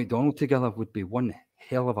and Alec McDonald together would be one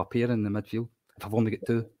hell of a pair in the midfield if I've only got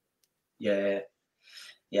 2. Yeah.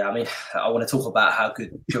 I mean, I want to talk about how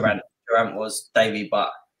good Durrant was, Davey,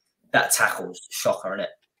 but that tackle's a shocker, isn't it?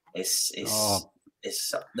 It's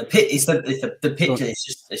the pit. It's the picture.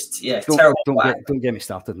 It's terrible. Don't get me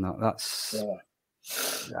started on that.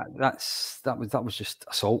 That was just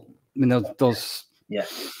assault. I mean,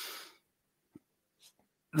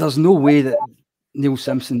 there's no way that Neil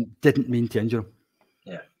Simpson didn't mean to injure him.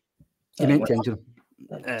 Yeah, he meant to injure him.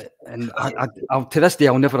 And I to this day,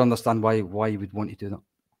 I'll never understand why he would want to do that.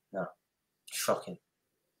 No, shocking.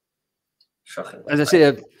 As I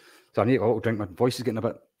say, so I need a little drink. My voice is getting a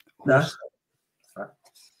bit hoarse. No.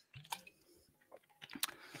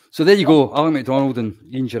 So there you go, Alec McDonald and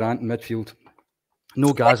Ian Durrant in midfield.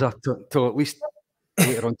 No Gaza till at least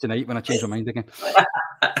later on tonight when I change my mind again.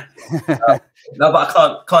 No, but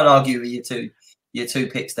I can't argue with your two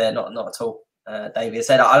picks there. Not at all. David, I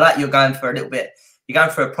said I like you're going for a little bit. You're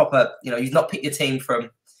going for a proper. You've not picked your team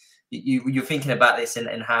from. You're thinking about this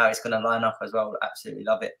and how it's going to line up as well. Absolutely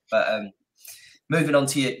love it. But moving on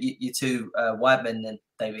to your 2 wide men then,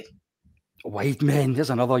 David. Wide men. There's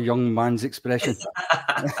another young man's expression.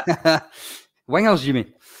 Wingers, you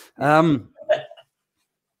mean?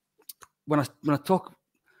 When I talk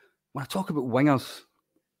about wingers,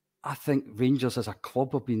 I think Rangers as a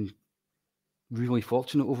club have been really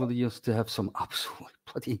fortunate over the years to have some absolutely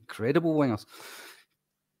bloody incredible wingers.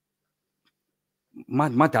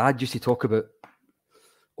 My dad used to talk about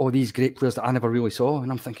all these great players that I never really saw,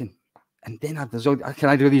 and I'm thinking, and then can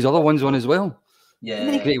I do these other ones on as well? Yeah, how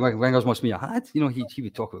many great wingers must me have had? He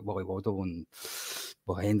would talk about Willie Waddle and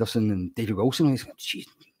Willie Henderson and David Wilson. And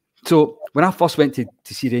so when I first went to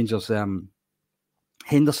see Rangers,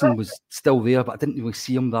 Henderson was still there, but I didn't really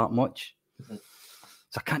see him that much, so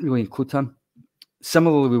I can't really include him.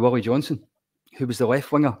 Similarly with Willie Johnson, who was the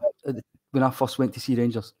left winger when I first went to see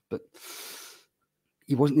Rangers, but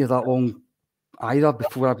he wasn't there that long either.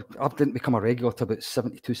 Before I didn't become a regular till about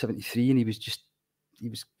 72, 73, and he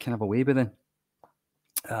was kind of away by then.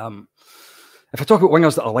 If I talk about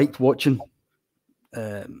wingers that I liked watching,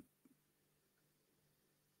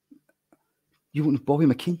 you want Bobby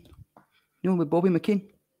McKean? You know Bobby McKean?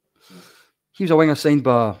 He was a winger signed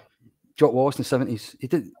by Jock Wallace in the 70s.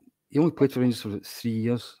 he only played for Rangers for about 3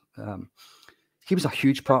 years. He was a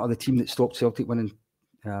huge part of the team that stopped Celtic winning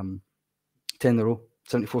 10 in a row,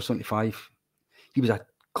 74, 75. He was a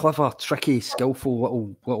clever, tricky, skillful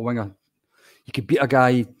little winger. He could beat a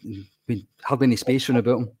guy with hardly any space around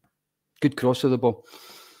about him. Good cross of the ball.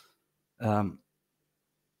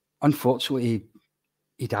 Unfortunately,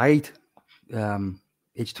 he died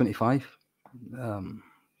age 25 when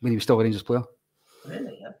he was still a Rangers player.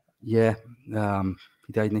 Really? Yeah. He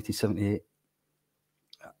died in 1978.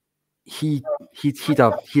 He'd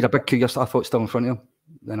a big career, I thought, still in front of him.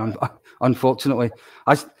 And unfortunately,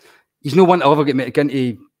 he's no one to ever get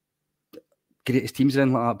into greatest teams or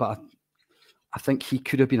anything like that, but I think he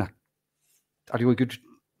could have been a really good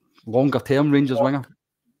longer term Rangers winger.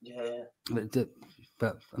 Yeah.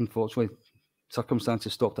 But unfortunately,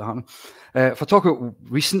 circumstances stopped it happening. If I talk about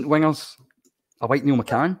recent wingers, I like Neil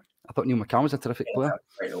McCann. I thought Neil McCann was a terrific player.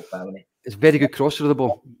 Great old family. It's a very good crosser of the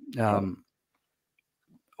ball.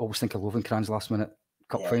 Always think of Lovenkran's last minute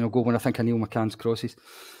cup final goal when I think of Neil McCann's crosses.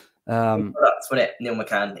 Products, wasn't it? Neil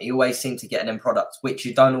McCann. He always seemed to get an end product, which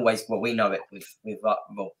you don't always. Well, we know it with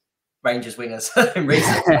Rangers wingers in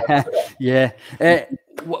recent times. Yeah.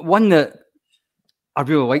 One that I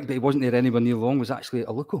really liked, but he wasn't there anywhere near long, was actually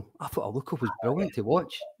Aluko. I thought Aluko was brilliant to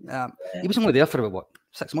watch. He was only there for about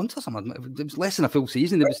 6 months or something. It was less than a full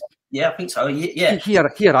season. Yeah, I think so. Yeah. He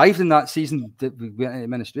arrived in that season that we went into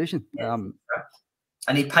administration.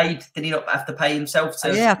 And he paid. Did he not have to pay himself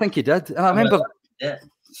to? Yeah, I think he did. And I remember. Yeah.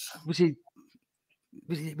 Was he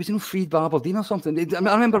no freed by Aberdeen or something? I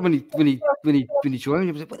remember when he joined,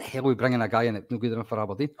 he was like, "What the hell are we bringing a guy in that's no good enough for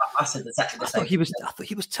Aberdeen?" I said exactly the same. I thought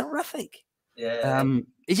he was terrific. Yeah.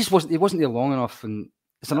 He just wasn't. He wasn't there long enough, and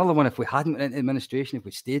it's another one. If we hadn't went into administration, if we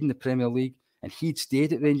stayed in the Premier League, and he'd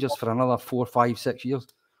stayed at Rangers for another 4, 5, 6 years,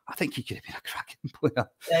 I think he could have been a cracking player.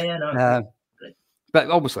 Yeah, no. But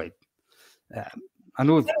obviously, I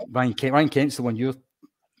know Ryan Kent's the one you're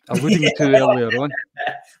alluding to earlier on.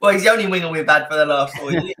 Well, he's the only winger we've had for the last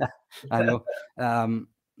 4 years. I know.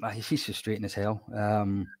 He's frustrating as hell.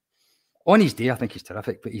 On his day, I think he's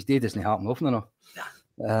terrific, but his day doesn't happen often enough.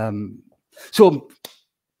 Nah. So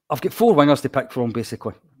I've got 4 wingers to pick from,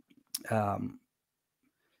 basically.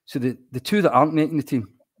 So the 2 that aren't making the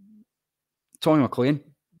team, Tommy McLean.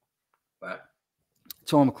 Right.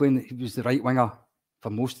 Tommy McLean, he was the right winger for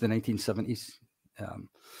most of the 1970s.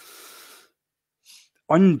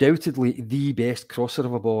 Undoubtedly the best crosser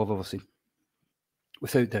of a ball I've ever seen,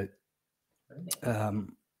 without doubt. The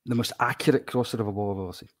most accurate crosser of a ball I've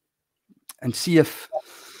ever seen. And see if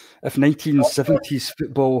 1970s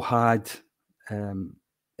football had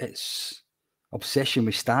its obsession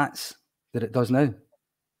with stats that it does now,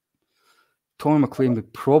 Tommy McLean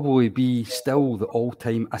would probably be still the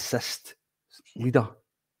all-time assist leader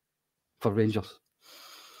for Rangers.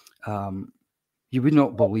 You would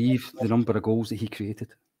not believe the number of goals that he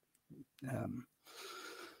created.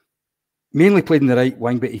 Mainly played in the right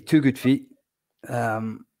wing, but he had 2 good feet.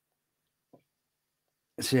 So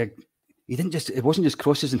he didn't just. It wasn't just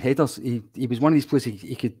crosses and headers. He was one of these players.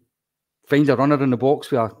 He could find a runner in the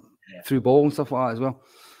box with a through ball and stuff like that as well.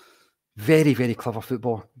 Very, very clever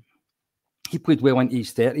footballer. He played well into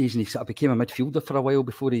his 30s, and he sort of became a midfielder for a while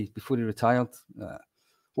before he retired.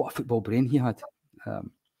 What a football brain he had.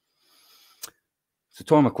 So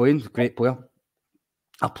Tom McLean, great player.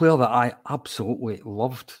 A player that I absolutely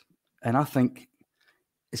loved, and I think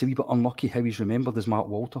it's a wee bit unlucky how he's remembered, as Mark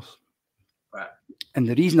Walters. Right. And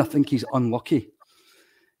the reason I think he's unlucky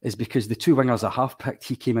is because the 2 wingers I have picked,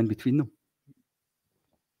 he came in between them.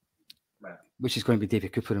 Right. Which is going to be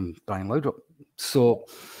David Cooper and Brian Laudrup. So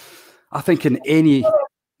I think in any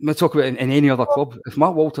other club, if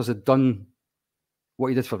Mark Walters had done what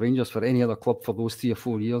he did for Rangers for any other club for those 3 or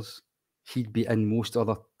 4 years, he'd be in most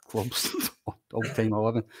other clubs all time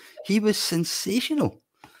 11. He was sensational.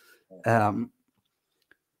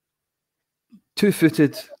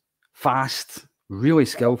 2-footed, fast, really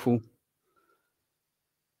skillful,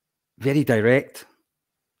 very direct,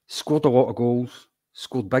 scored a lot of goals,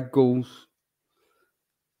 scored big goals,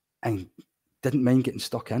 and didn't mind getting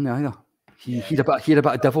stuck in either. He had a bit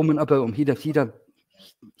of devilment about him. He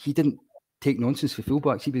didn't take nonsense for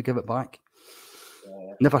fullbacks. He would give it back.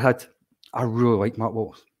 Never had. I really like Mark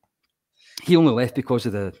Walters. He only left because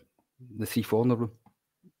of the 3-4 in the room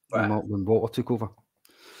when Walter took over.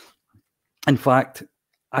 In fact,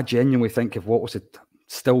 I genuinely think if Walters had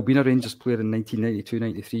still been a Rangers player in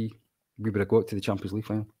 1992-93, we would have got to the Champions League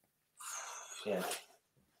final. Yeah,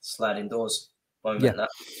 sliding doors. That.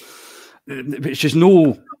 It's just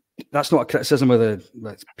that's not a criticism of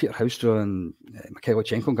Peter Houstra and Mikhail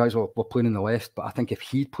Lutsenko guys were playing in the left, but I think if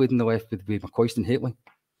he'd played in the left with McCoist and Haitley,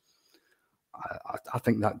 I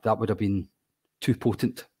think that would have been too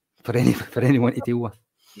potent for anyone to deal with.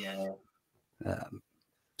 Yeah.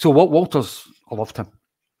 So Walters, I loved him,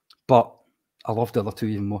 but I loved the other two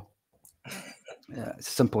even more. It's as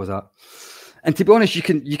simple as that. And to be honest, you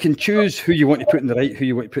can choose who you want to put in the right, who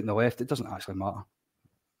you want to put in the left. It doesn't actually matter.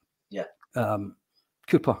 Yeah.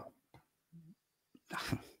 Cooper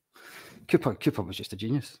was just a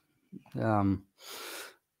genius.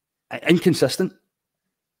 Inconsistent.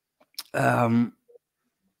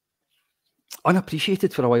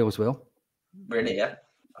 Unappreciated for a while as well. Really, yeah.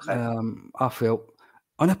 Okay. I felt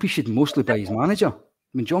unappreciated mostly by his manager.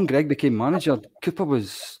 When John Gregg became manager, Cooper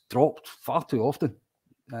was dropped far too often.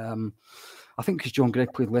 I think because John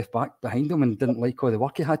Gregg played left back behind him and didn't like all the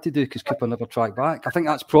work he had to do because Cooper never tracked back. I think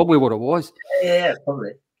that's probably what it was. Yeah,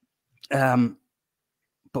 probably.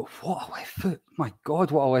 But what a left foot! My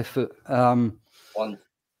God, what a left foot! One.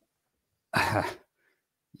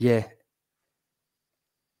 Yeah.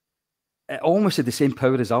 It almost had the same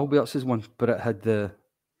power as Albert's one, but it had the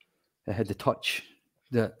touch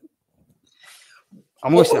that I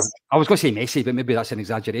was going to say Messi, but maybe that's an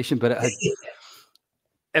exaggeration. But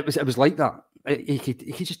it was like that. He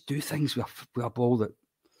could just do things with a ball that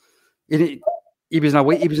he was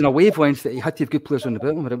in a wavelength that he had to have good players on the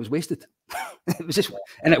bottom, but it was wasted.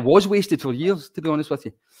 It was wasted for years, to be honest with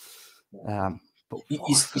you. But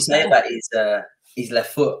you say about his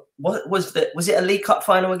left foot. What was it a League Cup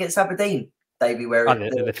final against Aberdeen, Davey, where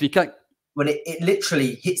the free kick? When it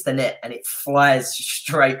literally hits the net and it flies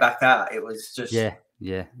straight back out. It was just yeah.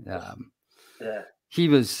 He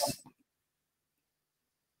was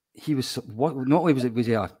what? Not only was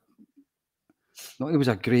he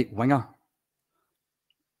a great winger.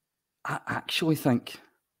 I actually think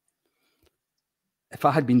if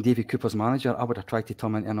I had been David Cooper's manager, I would have tried to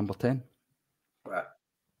turn him into a number 10. Right.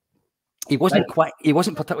 He wasn't quick. He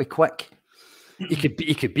wasn't particularly quick. He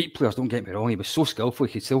could beat players. Don't get me wrong. He was so skillful.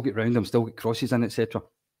 He could still get round them, still get crosses in, etc.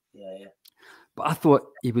 Yeah. But I thought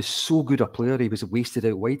he was so good a player. He was wasted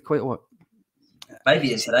out wide quite a lot.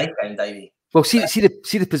 Maybe in today's game, Davey. Well, see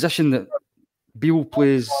the position that Beale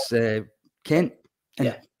plays Kent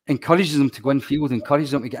and encourages them to go in field, encourages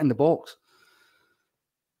them to get in the box.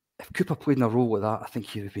 If Cooper played in a role like that, I think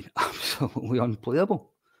he would have been absolutely unplayable.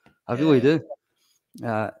 I really do.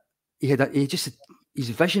 His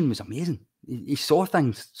vision was amazing. He saw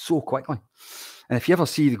things so quickly. And if you ever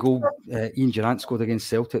see the goal Ian Durrant scored against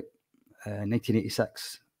Celtic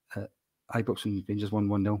 1986 at Ibrox when Rangers won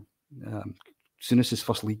 1-0, Souness's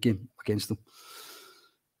first league game against them,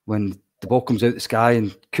 when the ball comes out the sky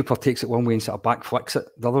and Cooper takes it one way and sort of back flicks it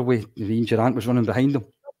the other way, Ian Durrant was running behind him.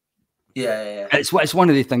 Yeah. It's one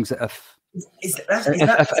of the things that if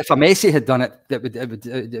a Messi had done it,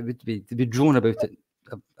 it would be drawn about it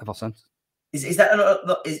ever since. Is that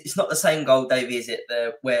it's not the same goal, Davey? Is it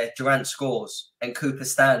where Durant scores and Cooper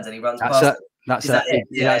stands and he runs past? That's it.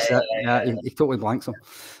 Yeah. He totally blanks him.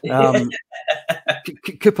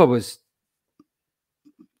 Cooper was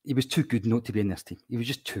too good not to be in this team. He was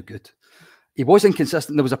just too good. He was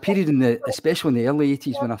inconsistent. There was a period especially in the early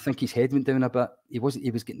 80s, when I think his head went down a bit. He was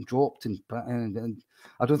getting dropped, and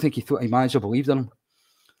I don't think he thought his manager believed in him.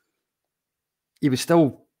 He was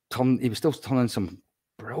still turning some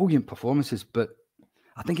brilliant performances, but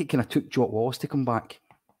I think it kind of took Jock Wallace to come back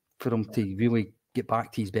for him to really get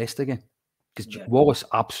back to his best again. Because Wallace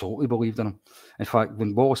absolutely believed in him. In fact,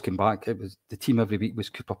 when Wallace came back, it was the team every week was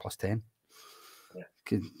Cooper plus 10.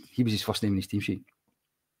 Because he was his first name in his team sheet.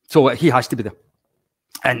 So he has to be there.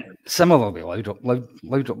 And similarly,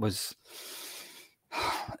 Laudrup was,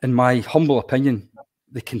 in my humble opinion,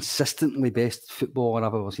 the consistently best footballer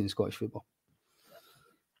I've ever seen in Scottish football.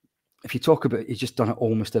 If you talk about it, he's just done it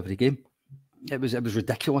almost every game. It was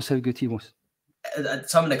ridiculous how good he was.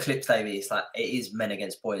 Some of the clips, Davey, it's like it is men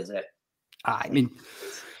against boys, isn't it? I mean,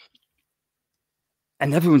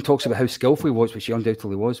 and everyone talks about how skillful he was, which he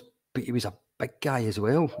undoubtedly was, but he was a big guy as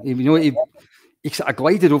well. He sort of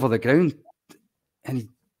glided over the ground, and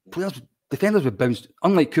defenders would bounce.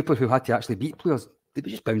 Unlike Cooper, who had to actually beat players, they would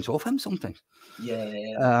just bounce off him sometimes.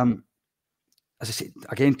 Yeah. As I said,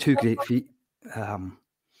 again, two great feet. I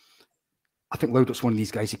think Laudrup's one of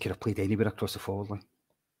these guys who could have played anywhere across the forward line.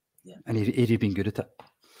 Yeah. And he'd have been good at it.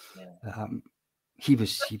 Yeah.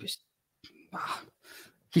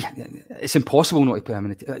 It's impossible not to put him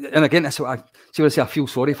in it. And again, that's what I say. I feel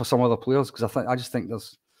sorry for some other players, because I just think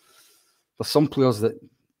there's some players that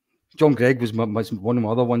John Gregg was one of my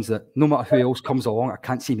other ones that no matter who else comes along, I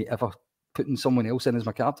can't see me ever putting someone else in as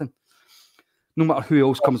my captain. No matter who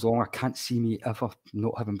else comes along, I can't see me ever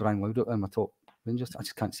not having Brian Laudrup in my top Rangers. I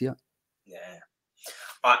just can't see it. Yeah,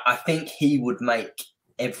 I think he would make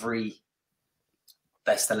every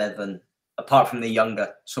best 11, apart from the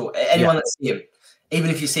younger. So anyone that see him, even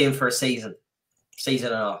if you see him for a season and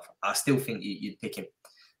a half, I still think you'd pick him.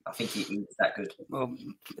 I think he's that good. Well,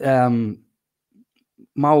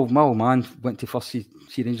 my old man went to first see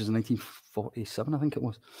Rangers in 1947, I think it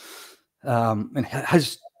was. And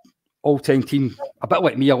his all-time team, a bit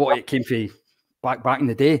like me, a lot of it came from back in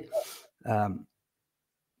the day.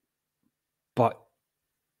 But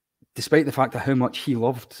despite the fact of how much he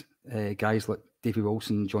loved guys like Davy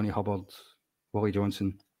Wilson, Johnny Hubbard, Willie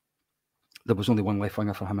Johnson, there was only one left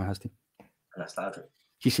winger for him in his team. And that's Ladry.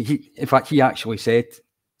 In fact, he actually said,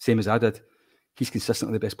 same as I did, he's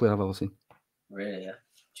consistently the best player I've ever seen. Really, yeah.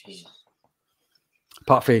 Jesus.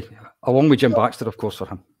 Apart from, along with Jim Baxter, of course, for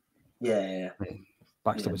him. Yeah.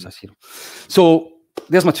 Baxter was his hero. So,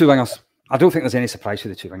 there's my two wingers. I don't think there's any surprise who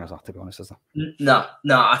the two wingers are, to be honest, is there? No.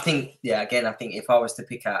 I think, again, I think if I was to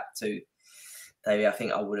pick out two, Davey, I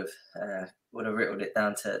think I would have whittled it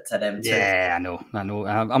down to them too. Yeah, I know.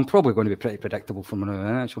 I'm probably going to be pretty predictable from now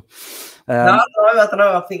on, actually. No, I don't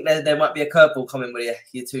know. I think there might be a curveball coming with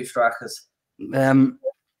your two strikers.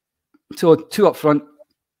 So, two up front.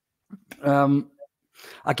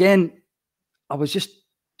 Again, I was just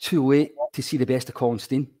too late to see the best of Colin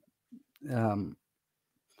Stein.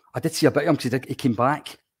 I did see a bit of him because he came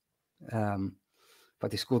back.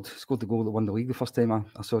 But he scored the goal that won the league the first time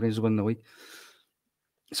I saw Rangers win the league.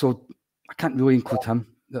 So I can't really include him,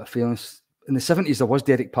 out of fairness. In the 70s, there was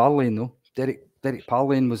Derek Parlane, though. Derek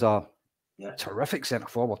Parlane was a terrific centre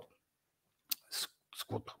forward.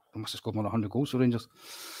 He must have scored more than 100 goals for Rangers.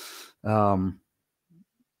 In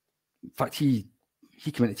fact, he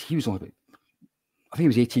came in. He was only about, I think he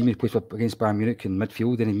was 18 when he played against Bayern Munich in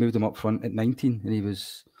midfield, and he moved him up front at 19, and he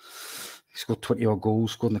scored 20 odd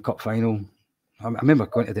goals, scored in the cup final. I remember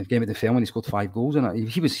going to the game at the Fair when he scored 5 goals in it.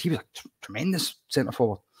 He was a tremendous centre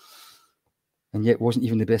forward, and yet wasn't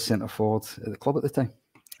even the best centre forward at the club at the time.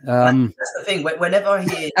 That's the thing. Whenever I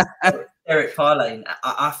hear Derek Parlane,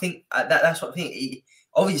 I think that's what I think.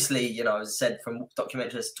 Obviously, as I said from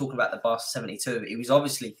documentaries talking about the Barca '72, he was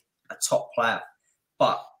obviously a top player,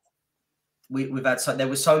 but we've had there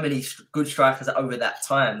were so many good strikers over that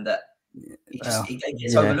time that he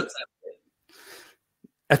gets overlooked.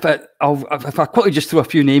 If I quickly just throw a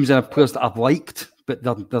few names in of players that I've liked, but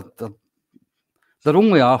there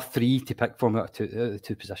only are 3 to pick from out of the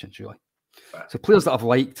two positions, really. Right. So players that I've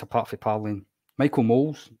liked, apart from Parlane, Michael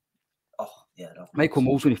Moles. Michael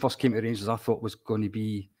Moles, when he first came to Rangers, I thought was going to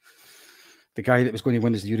be the guy that was going to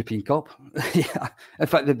win us the European Cup. In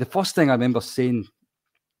fact, the first thing I remember saying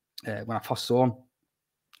when I first saw him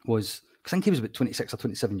was, because I think he was about 26 or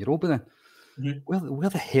 27-year-old by then. Mm-hmm. Where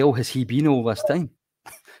the hell has he been all this time?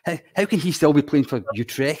 How can he still be playing for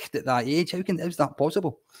Utrecht at that age? How's that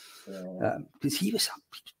possible? Because he was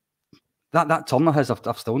that turn of his,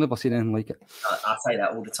 I've still never seen anything like it. I say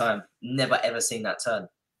that all the time. Never ever seen that turn.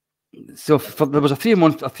 So there was a 3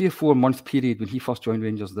 or 4 month period when he first joined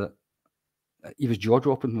Rangers that he was jaw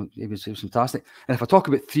dropping. He was fantastic. And if I talk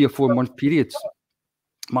about 3 or 4 month periods,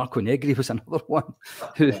 Marco Negri was another one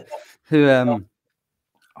who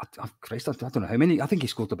Christ, I don't know how many. I think he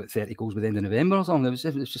scored about 30 goals by the end of November or something.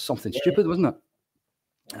 It was just something stupid, wasn't it?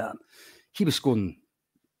 He was scoring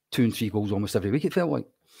 2 and 3 goals almost every week, it felt like.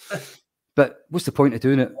 But what's the point of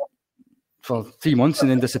doing it for 3 months and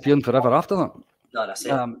then disappearing forever after that? No, that's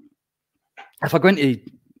it. If I go into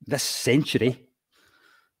this century,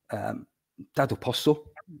 Dado Pozzo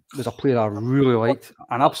was a player I really liked,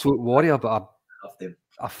 an absolute warrior, but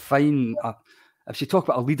I find if you talk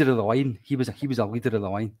about a leader of the line, he was a leader of the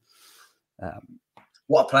line.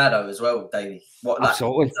 What a player though, as well, Davey.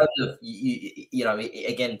 Absolutely. In terms of,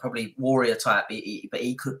 again, probably warrior type, but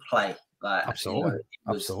he could play. Absolutely,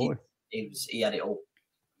 absolutely. He had it all.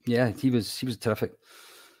 Yeah, he was terrific.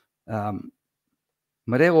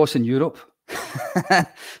 Morelos in Europe.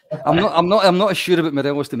 I'm not as sure about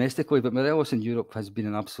Morelos domestically, but Morelos in Europe has been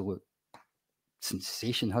an absolute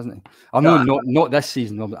sensation, hasn't he? I know not this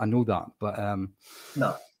season. I know that, but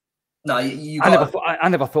no. I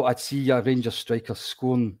never thought I'd see a Rangers striker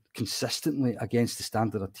scoring consistently against the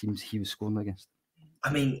standard of teams he was scoring against.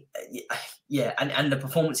 I mean, yeah, and the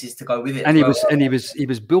performances to go with it. And he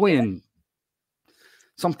was bullying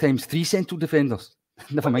sometimes 3 central defenders,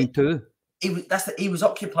 never mind 2. He was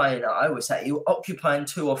occupying. I always say he was occupying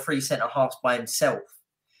 2 or 3 centre halves by himself,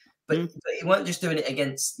 but he weren't just doing it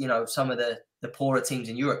against some of the poorer teams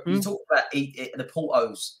in Europe. You talk about the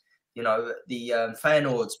Portos, the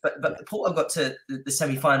Feyenoords, but Porto got to the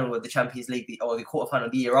semi-final of the Champions League or the quarter-final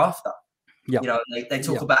the year after. Yeah, they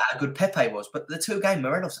talk about how good Pepe was, but the 2 games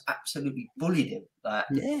Morelos absolutely bullied him.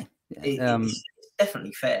 It's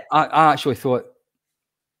definitely fair. I actually thought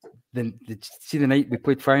see the night we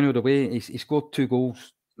played Feyenoord away, he scored 2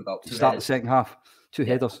 goals to start the second half, 2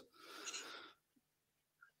 headers.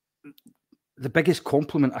 The biggest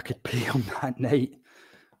compliment I could pay on that night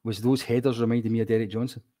was those headers reminded me of Derek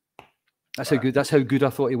Johnson. That's how good I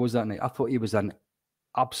thought he was that night. I thought he was an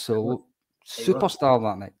absolute superstar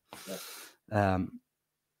that night. Yeah.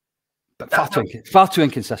 But far too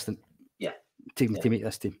inconsistent. Yeah. To make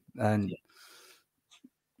this team. And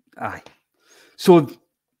aye. So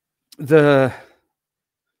the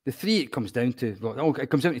 3 it comes down to, well, it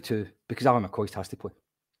comes down to 2 because Ali McCoist has to play.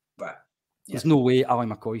 Right. Yeah. There's no way Ali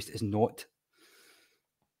McCoist is not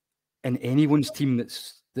in anyone's team that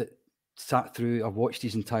sat through or watched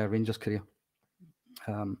his entire Rangers career.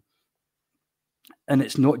 And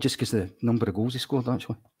it's not just because of the number of goals he scored,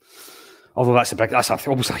 actually. Although that's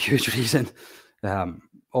obviously a huge reason.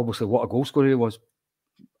 Obviously, what a goal scorer he was.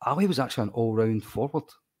 Ali was actually an all-round forward.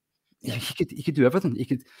 Yeah. He could do everything.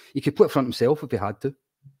 He could play up front himself if he had to.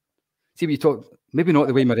 See, what you talk, maybe not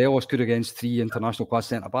the way Morelos could against 3 international class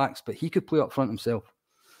centre backs, but he could play up front himself.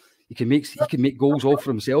 He could make goals all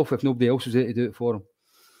for himself if nobody else was there to do it for him.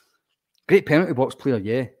 Great penalty box player,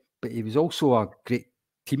 yeah, but he was also a great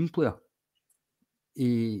team player.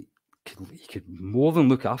 He could more than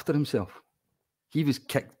look after himself. He was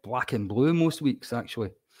kicked black and blue most weeks,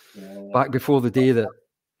 actually. Yeah. Back before the day that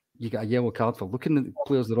you got a yellow card for looking at the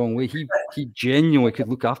players the wrong way, he genuinely could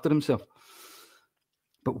look after himself.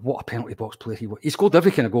 But what a penalty box player he was. He scored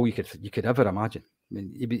every kind of goal you could ever imagine. I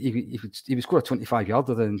mean, he would score a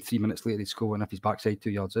 25-yarder, then 3 minutes later he'd score one off his backside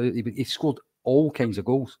 2 yards out. He scored all kinds of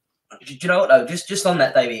goals. Do you know what, though? Just on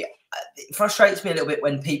that, Davey, it frustrates me a little bit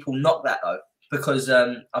when people knock that, though, because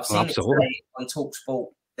I've seen it today on TalkSport.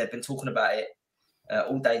 They've been talking about it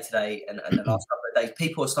all day today and the last couple of days.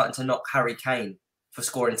 People are starting to knock Harry Kane for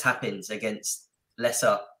scoring tap-ins against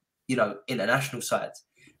lesser, international sides.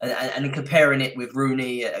 And comparing it with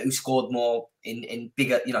Rooney, who scored more in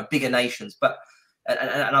bigger nations. But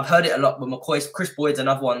and I've heard it a lot with McCoy. Chris Boyd's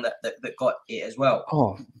another one that got it as well.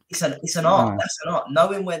 Oh, it's an art. That's an art.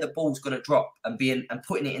 Knowing where the ball's going to drop and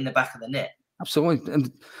putting it in the back of the net. Absolutely.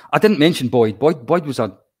 And I didn't mention Boyd. Boyd was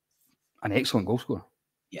an excellent goal scorer.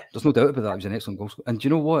 Yeah, there's no doubt about that. He was an excellent goal scorer. And do you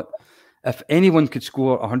know what? If anyone could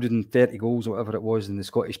score 130 goals or whatever it was in the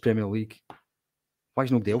Scottish Premier League, why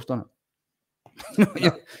has nobody else done it?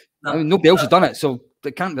 Nobody else has done it, so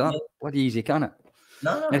it can't be that bloody easy, can it?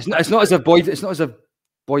 No. It's not as if Boyd. It's not as if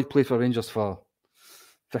Boyd played for Rangers for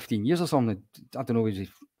 15 years or something. I don't know, was he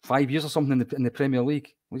 5 years or something in the Premier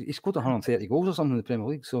League? He scored 130 goals or something in the Premier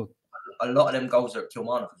League. So a lot of them goals are at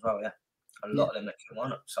Kilmarnock as well. Yeah, a lot of them at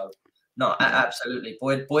Kilmarnock. So no, absolutely.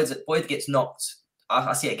 Boyd gets knocked.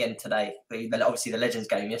 I see it again today. Obviously, the Legends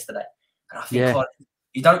game yesterday, and I think. God,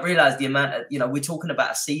 you don't realise the amount of, we're talking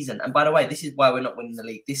about a season. And by the way, this is why we're not winning the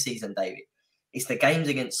league this season, David. It's the games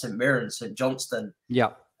against St Mirren, St Johnstone,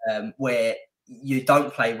 where you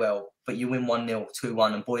don't play well, but you win 1-0,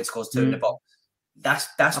 2-1, and Boyd scores 2 in the box. That's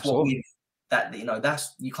Absolutely.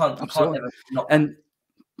 You can't ever not. And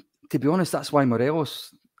to be honest, that's why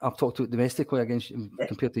Morelos, I've talked to it domestically against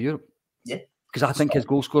compared to Europe. Yeah. Because I think his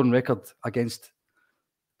goal scoring record against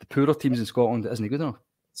the poorer teams in Scotland isn't good enough.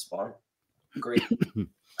 It's fine. Agreed.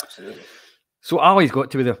 Absolutely. So Ali's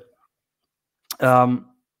got to be there.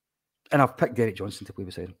 And I've picked Derek Johnson to play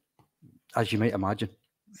beside him, as you might imagine.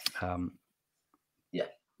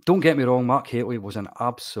 Don't get me wrong, Mark Hateley was an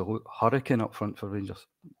absolute hurricane up front for Rangers.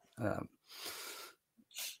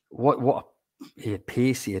 He had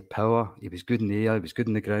pace, he had power, he was good in the air, he was good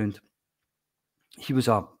in the ground. There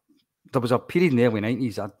was a period in the early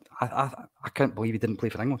 90s, I can't believe he didn't play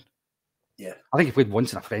for England. Yeah, I think he played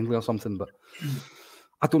once in a friendly or something, but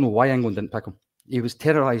I don't know why England didn't pick him. He was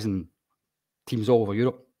terrorising teams all over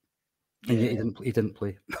Europe, and yet he didn't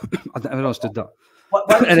play. I never understood that.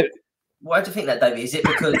 Why do you think that, David? Is it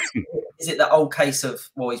because is it the old case of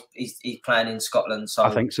he's playing in Scotland? So I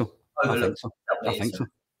think so.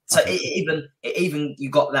 So even you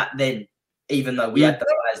got that then, even though we had the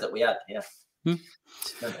players that we had,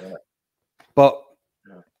 But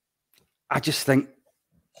I just think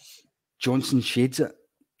Johnson shades it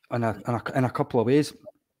in a couple of ways.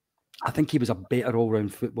 I think he was a better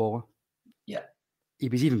all-round footballer. Yeah. He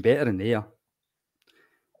was even better in the air.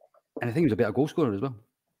 And I think he was a better goal scorer as well.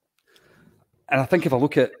 And I think if I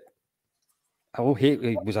look at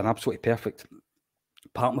Hateley was an absolutely perfect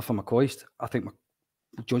partner for McCoist, I think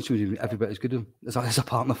Johnson was every bit as good as a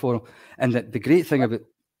partner for him. And the great thing about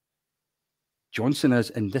Johnson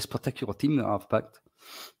is, in this particular team that I've picked,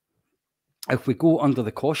 if we go under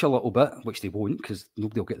the cosh a little bit, which they won't because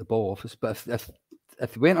nobody will get the ball off us, but if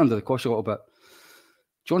we went under the cosh a little bit,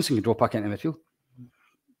 Johnson can drop back into midfield.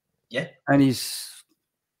 Yeah, and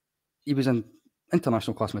he was an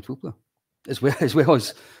international class midfield player as well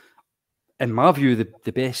as, in my view,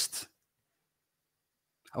 the best.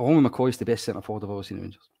 Along with McCoy is the best centre forward I've ever seen at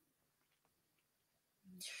Rangers.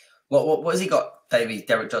 What has he got, Davey?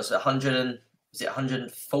 Derek Johnson, 100 and is it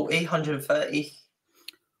 140, 130?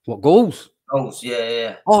 What goals? Goals,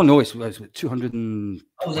 yeah. Oh no, it's 220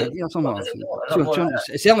 or something. Like that?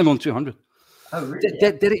 It's certainly more than 200. Oh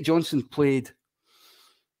really? Derek Johnson played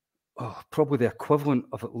probably the equivalent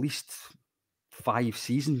of at least 5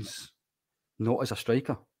 seasons, not as a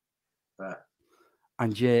striker. Right.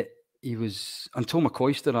 And yet he was, until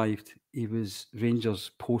McCoist arrived, he was Rangers'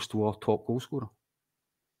 post-war top goal scorer.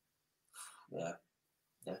 Yeah.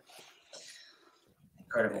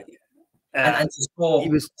 Incredible. And to score,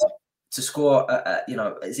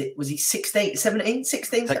 was he 16, 17,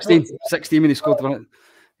 16? 16 when he scored one.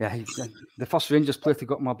 Yeah, the first Rangers player to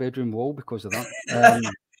go up my bedroom wall because of that.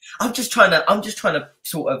 I'm just trying to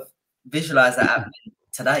sort of visualize that happening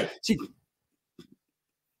today. See,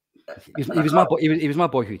 he was my boy. He was my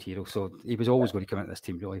boyhood hero, so he was always going to come into this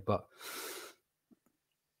team, really. But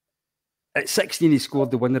at 16, he scored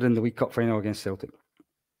the winner in the League Cup final against Celtic.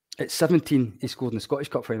 At 17, he scored in the Scottish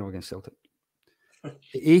Cup final against Celtic. At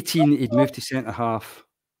 18, he'd moved to centre half,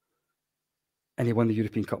 and he won the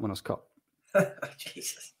European Cup Winners' Cup.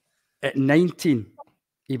 Jesus. At 19,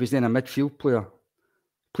 he was then a midfield player,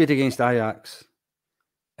 played against Ajax,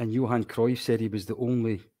 and Johan Cruyff said he was the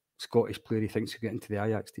only Scottish player he thinks could get into the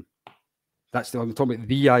Ajax team. I'm talking about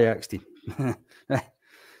the Ajax team.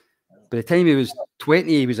 By the time he was 20,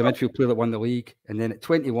 he was a midfield player that won the league, and then at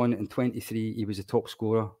 21 and 23, he was a top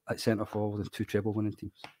scorer at centre forward in 2 treble-winning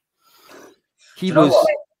teams. He's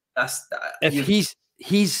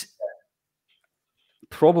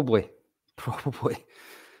probably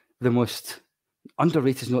the most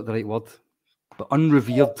underrated is not the right word, but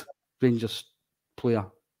unrevered Rangers player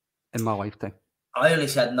in my lifetime. I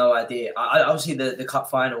honestly had no idea. I obviously the cup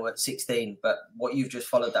final at 16, but what you've just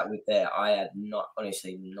followed that with there, I had no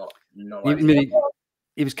idea.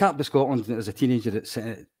 He was captain of Scotland as a teenager at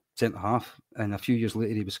centre half, and a few years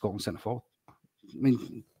later he was Scotland centre forward. I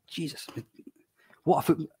mean, Jesus, as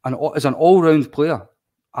an all-round player,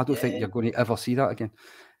 I don't think you're going to ever see that again.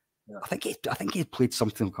 Yeah. I think he played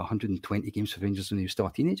something like 120 games for Rangers when he was still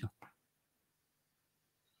a teenager.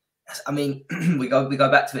 I mean, we go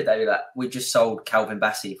back to it, David. Like, we just sold Calvin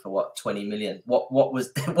Bassey for what, 20 million. What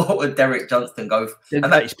would Derek Johnston go for?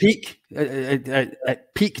 At his peak,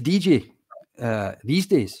 at peak DJ these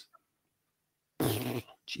days.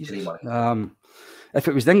 Jesus. If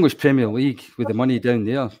it was the English Premier League with the money down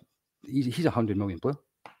there, he's a 100 million player.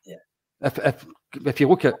 Yeah. If you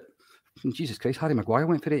look at Jesus Christ, Harry Maguire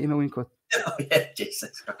went for 80 million quid. Oh yeah,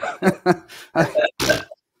 Jesus Christ.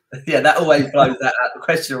 Yeah, that always blows that out the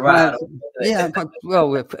question, right? Yeah, but,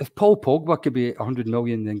 well, if Paul Pogba could be 100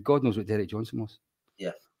 million, then God knows what Derek Johnson was.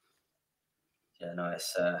 Yeah. Yeah, no,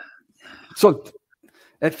 it's so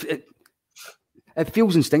it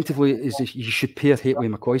feels instinctively as if you should pair Haitley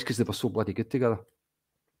and McCoy because they were so bloody good together.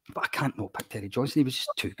 But I can't not pick Derek Johnson. He was just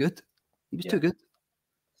too good. He was too good.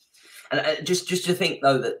 And just to think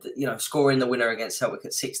though that scoring the winner against Celtic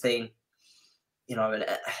at 16, and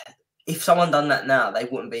if someone done that now, they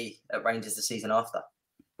wouldn't be at Rangers the season after.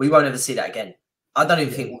 We won't ever see that again. I don't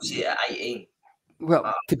even think we'll see it at 18.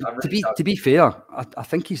 Well, to be fair, I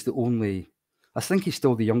think he's the only. I think he's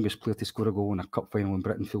still the youngest player to score a goal in a cup final in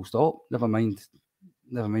Britain. Full stop. Never mind.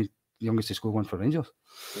 The youngest to score one for Rangers.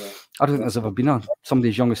 Yeah. I don't think there's ever been somebody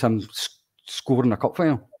as young as him scoring a cup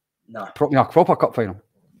final. No, a proper cup final.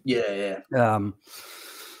 Yeah.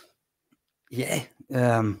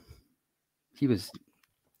 He was.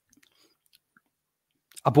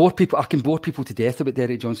 I can bore people to death about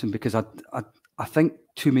Derek Johnson because I think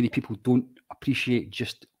too many people don't appreciate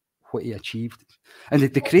just what he achieved. And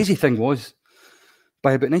the crazy thing was,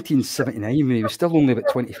 by about 1979, when he was still only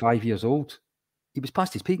about 25 years old, he was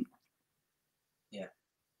past his peak. Yeah.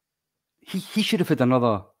 He should have had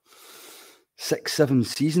another 6-7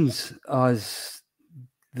 seasons as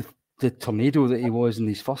the tornado that he was in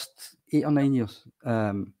his first 8 or 9 years.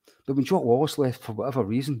 But when Jock Wallace left for whatever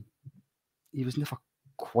reason, he was never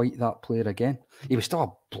quite that player again. He was still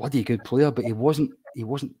a bloody good player, but he wasn't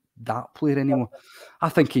that player anymore. I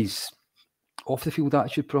think he's off the field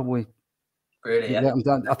attitude probably. Really, yeah.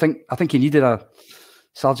 I think he needed a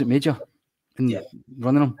sergeant major in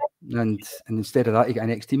running him, and instead of that, he got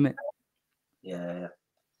an ex-teammate. Yeah.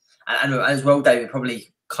 And as well, David,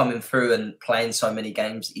 probably coming through and playing so many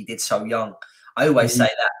games he did so young. I always say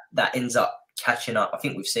that ends up catching up. I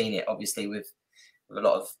think we've seen it obviously with a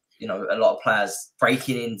lot of you know, a lot of players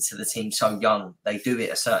breaking into the team so young, they do it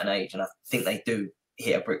at a certain age, and I think they do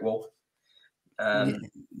hit a brick wall.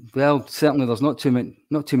 Well, certainly there's not too many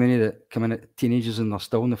that come in at teenagers and they're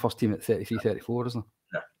still in the first team at 33, 34, isn't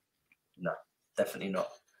there? No, definitely not.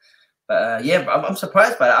 But yeah, I'm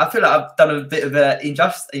surprised by that. I feel like I've done a bit of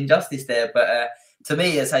injustice there. But to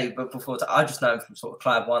me, as I before, I just know him from sort of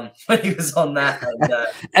Clive One when he was on that.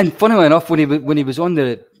 And funnily enough, when he was on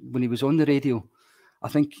the radio, I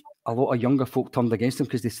think a lot of younger folk turned against him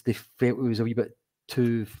because they felt he was a wee bit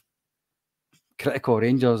too critical of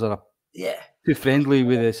Rangers or too friendly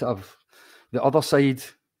with the sort of the other side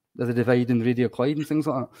of the divide in Radio Clyde and things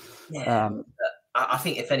like that. Yeah, I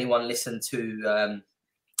think if anyone listened to our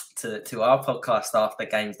podcast after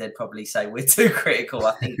games, they'd probably say we're too critical.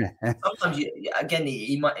 I think sometimes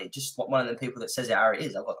he might just one of the people that says it how it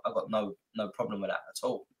is. I've got no problem with that at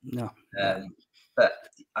all. No. But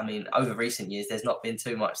I mean, over recent years, there's not been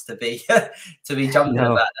too much to be jumping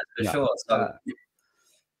about. That's for sure. So,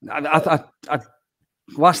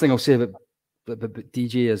 last thing I'll say about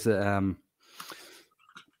DJ is that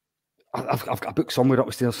I've got a book somewhere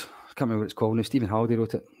upstairs. I can't remember what it's called now. Stephen Halliday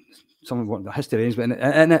wrote it. Someone wanted the history of Rangers, but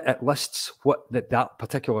in it lists what that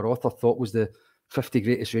particular author thought was the 50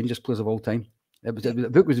 greatest Rangers players of all time. The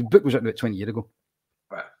book was written about 20 years ago.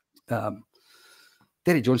 Right.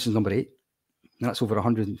 Derek Johnson's number 8. That's over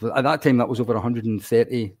 100. At that time, that was over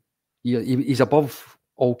 130. He's above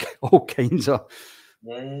all kinds of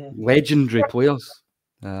legendary players.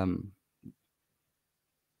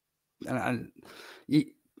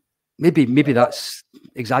 Maybe that's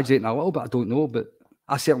exaggerating a little bit. I don't know, but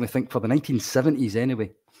I certainly think for the 1970s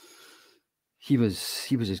anyway, he was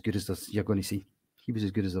as good as you're going to see. He was as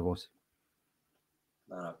good as there was.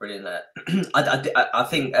 Oh, brilliant! I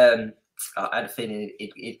think I had a feeling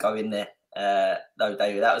he'd go in there. No,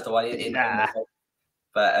 David, that was the one.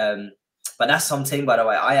 But that's some team, by the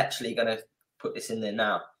way. I actually going to put this in there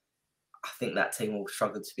now. I think that team will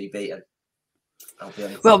struggle to be beaten. I'll be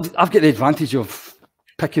honest. Well, I've got the advantage of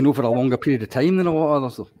picking over a longer period of time than a lot of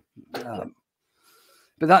others.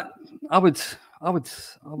 But that I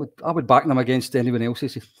would back them against anyone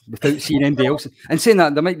else's without seeing anybody else. And saying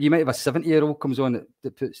that, you might have a 70-year-old comes on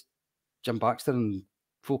that puts Jim Baxter and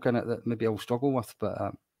folk in it that maybe I'll struggle with.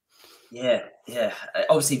 But yeah.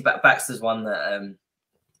 Obviously, Baxter's one that.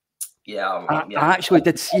 I actually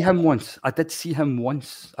did see him once. I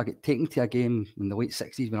got taken to a game in the late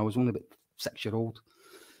 60s when I was only about 6-year-old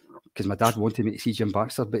because my dad wanted me to see Jim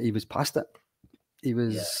Baxter, but he was past it. He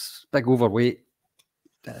was big, overweight.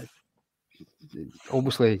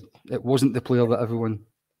 Obviously, it wasn't the player that everyone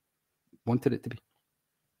wanted it to be.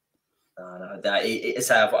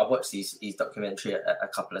 I've watched his documentary a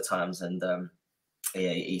couple of times, and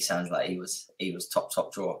he sounds like he was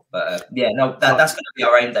top draw. But that's going to be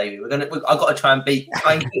our aim, David. I've got to try and get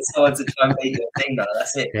someone to try and beat your thing. Though.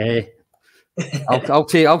 That's it. Hey,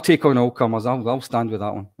 I'll take on all comers. I'll stand with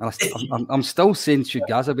that one. I'm still saying should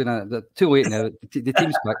Gaza be in it. Too late now. The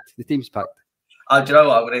team's packed. The team's packed. Oh, do you know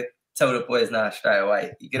what? I'm going to tell the boys now straight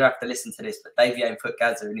away. You're going to have to listen to this, but Davey ain't put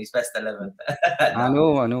Gaza in his best 11. I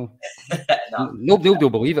know. No. Nobody will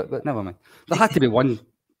believe it, but never mind. There had to be one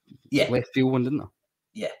left field one, didn't there?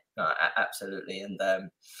 Yeah, no, absolutely. And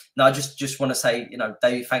I just want to say,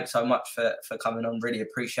 Davey, thanks so much for coming on. Really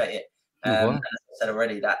appreciate it. And as I said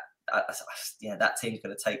already, that team's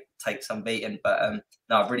going to take some beating, but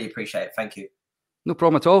I really appreciate it. Thank you. No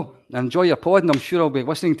problem at all. Enjoy your pod, and I'm sure I'll be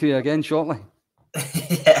listening to you again shortly.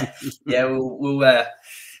 We'll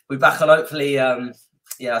be back on. Hopefully, I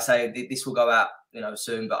say this will go out,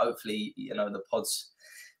 soon. But hopefully, the pods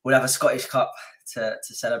will have a Scottish Cup to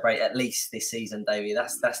celebrate at least this season, Davey.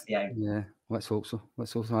 That's the aim. Yeah, let's hope so.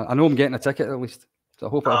 I know I'm getting a ticket at least, so I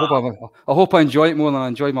hope I enjoy it more than I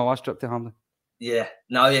enjoyed my last trip to Hampden. Yeah,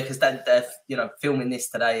 because they're filming this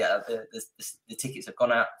today. The tickets have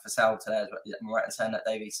gone out for sale today. I'm right in saying that,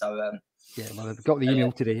 Davey. So I've got the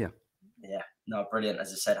email today here. Yeah, no, brilliant.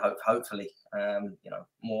 As I said, hopefully,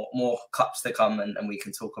 more cups to come, and we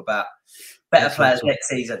can talk about better players next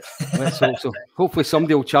season. Let's hope so. Hopefully,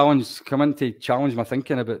 somebody will come in to challenge my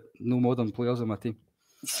thinking about no modern players on my team.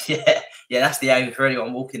 Yeah, that's the aim for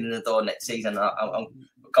anyone walking in the door next season.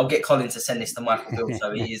 I'll get Colin to send this to Michael Bill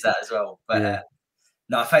so he is that as well. But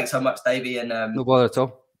no, thanks so much, Davey, and no bother at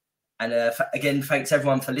all. And again, thanks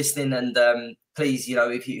everyone for listening. And please,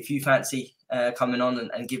 if you fancy coming on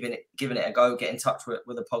and giving it a go, get in touch with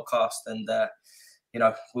the podcast, and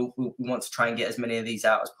we want to try and get as many of these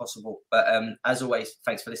out as possible. But as always,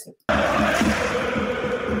 thanks for listening.